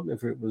 and I can't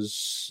remember if it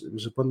was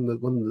one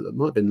that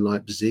might have been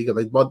Leipzig.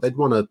 They'd won I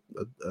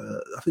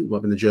think it might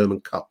have been the German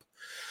Cup.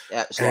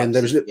 Yeah, and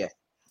there was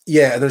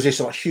there was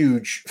this like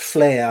huge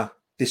flare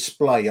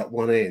display at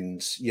one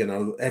end.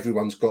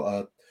 Everyone's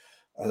got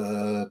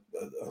a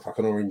like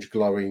an orange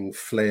glowing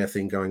flare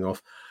thing going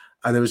off,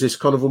 and there was this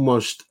kind of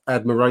almost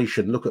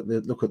admiration. Look at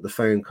the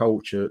fan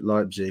culture at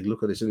Leipzig.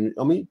 Look at this, and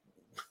I mean,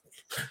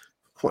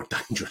 quite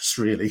dangerous,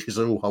 really, because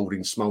they're all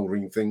holding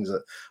smouldering things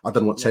that I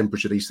don't know what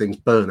temperature these things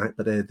burn at,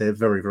 but they're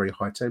very, very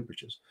high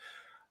temperatures.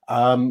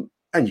 And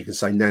you can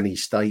say nanny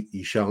state,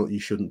 you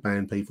shouldn't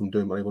ban people from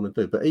doing what they want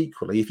to do. But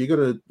equally, if you're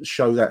going to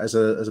show that as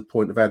a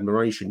point of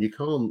admiration, you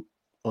can't.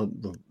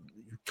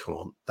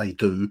 They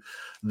do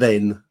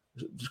then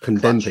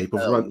condemn people.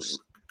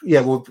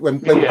 When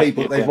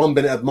people they've one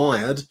been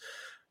admired,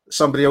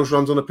 somebody else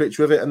runs on a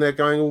picture of it and they're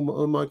going,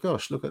 oh my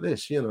gosh, look at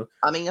this,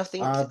 I mean, I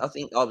think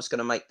I was going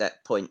to make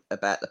that point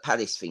about the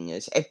Palace thing.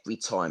 Is every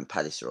time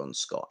Palace are on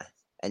Sky,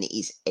 and it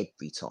is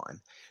every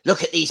time.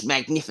 Look at these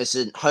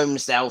magnificent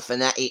Homesdale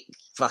fanatic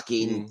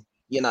fucking,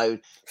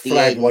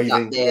 flag waving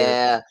up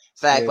there,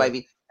 flag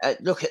waving.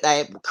 Look at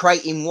that,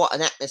 creating what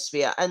an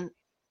atmosphere. And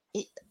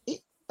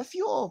if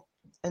you're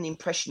an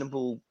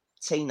impressionable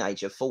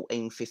teenager,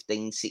 14,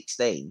 15,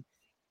 16,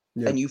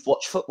 and you've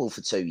watched football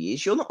for 2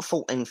 years, you're not a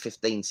 14,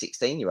 15,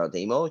 16-year-old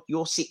anymore.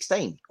 You're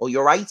 16 or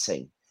you're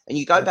 18. And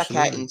you go back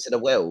out into the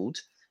world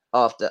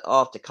after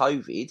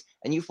COVID,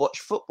 and you've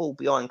watched football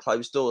behind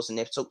closed doors, and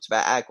they've talked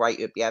about how great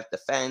it would be to have the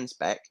fans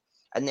back.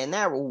 And they're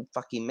now all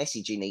fucking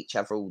messaging each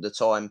other all the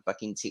time,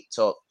 fucking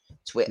TikTok,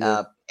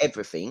 Twitter,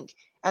 everything.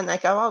 And they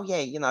go, oh,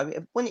 yeah,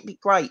 wouldn't it be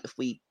great if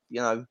we,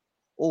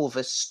 all of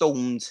us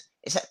stormed.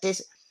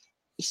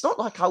 It's not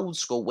like old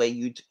school where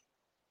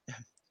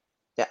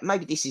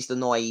maybe this is the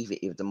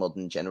naivety of the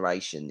modern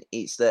generation.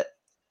 It's that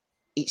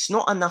it's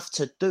not enough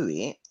to do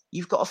it.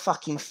 You've got to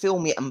fucking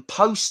film it and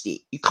post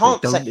it. You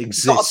can't say you've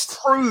got to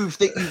prove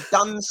that you've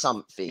done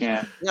something.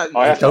 Yeah,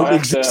 I don't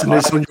exist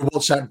unless on your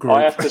WhatsApp group.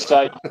 I have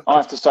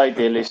to say,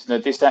 dear listener,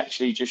 this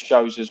actually just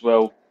shows as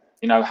well.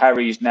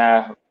 Harry's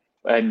now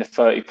in the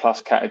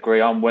 30+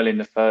 category. I'm well in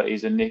the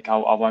 30s, and Nick, I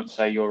won't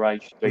say your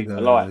age to be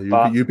polite,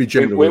 but you'd be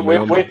general.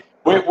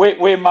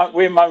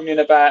 We're moaning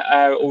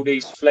about all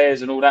these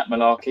flares and all that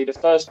malarkey. The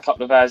first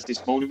couple of hours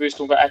this morning, we were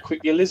talking about how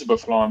quick the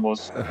Elizabeth line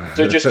was.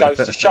 So it just goes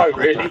to show,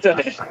 really,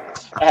 doesn't it?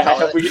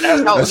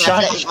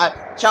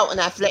 Charlton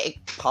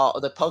Athletic part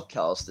of the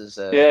podcast is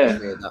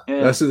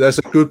That's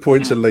a good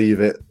point to leave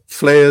it.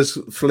 Flares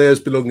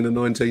belong in the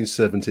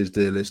 1970s,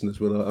 dear listeners.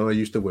 Well, I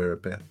used to wear a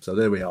pair, so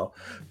there we are.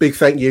 Big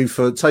thank you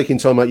for taking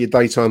time out your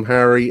daytime,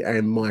 Harry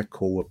and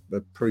Michael.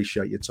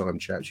 Appreciate your time,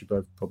 chaps. You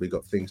both probably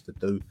got things to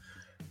do.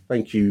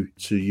 Thank you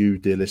to you,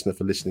 dear listener,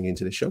 for listening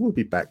into the show. We'll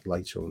be back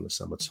later in the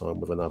summertime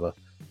with another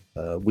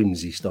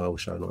whimsy style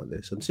show like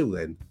this. Until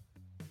then,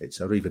 it's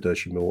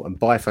Arrivederci Mill, and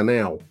bye for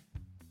now.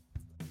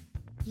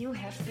 You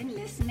have been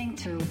listening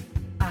to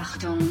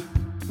Achtung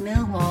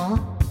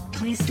Millwall.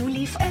 Please do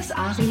leave us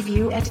a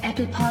review at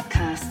Apple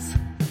Podcasts.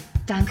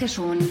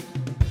 Dankeschön.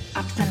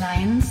 Up the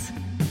lines.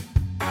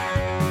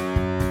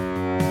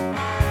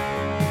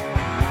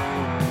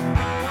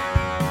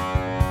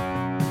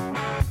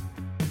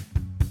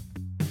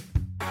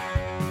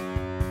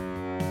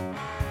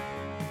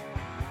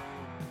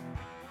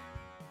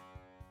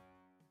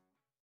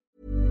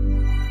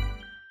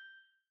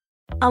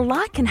 A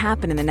lot can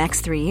happen in the next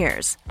 3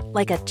 years.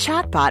 Like a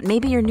chatbot may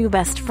be your new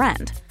best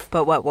friend.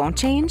 But what won't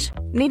change?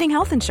 Needing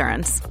health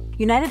insurance.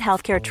 United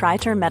Healthcare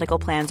Tri-Term Medical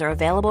Plans are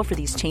available for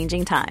these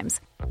changing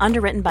times.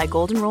 Underwritten by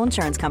Golden Rule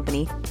Insurance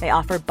Company, they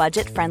offer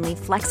budget-friendly,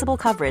 flexible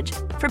coverage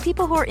for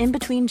people who are in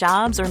between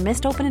jobs or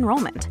missed open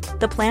enrollment.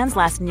 The plans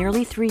last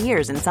nearly 3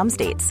 years in some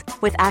states,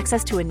 with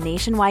access to a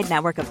nationwide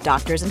network of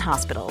doctors and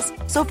hospitals.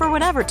 So for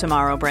whatever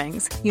tomorrow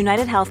brings,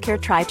 United Healthcare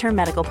Tri-Term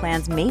Medical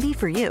Plans may be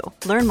for you.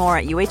 Learn more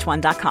at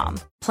uh1.com.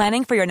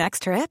 Planning for your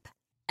next trip?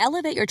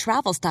 Elevate your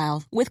travel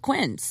style with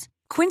Quince.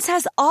 Quince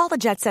has all the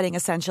jet-setting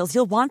essentials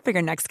you'll want for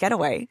your next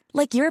getaway,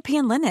 like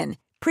European linen,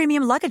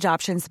 premium luggage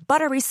options,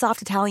 buttery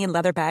soft Italian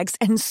leather bags,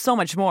 and so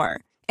much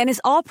more. And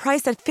is all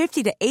priced at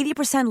 50 to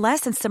 80%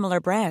 less than similar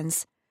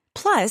brands.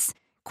 Plus,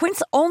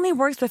 Quince only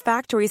works with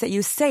factories that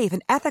use safe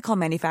and ethical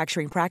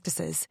manufacturing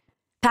practices.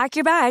 Pack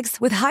your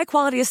bags with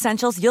high-quality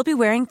essentials you'll be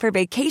wearing for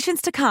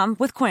vacations to come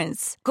with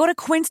Quince. Go to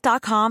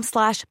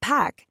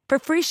quince.com/pack for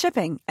free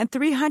shipping and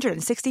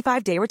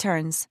 365-day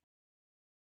returns.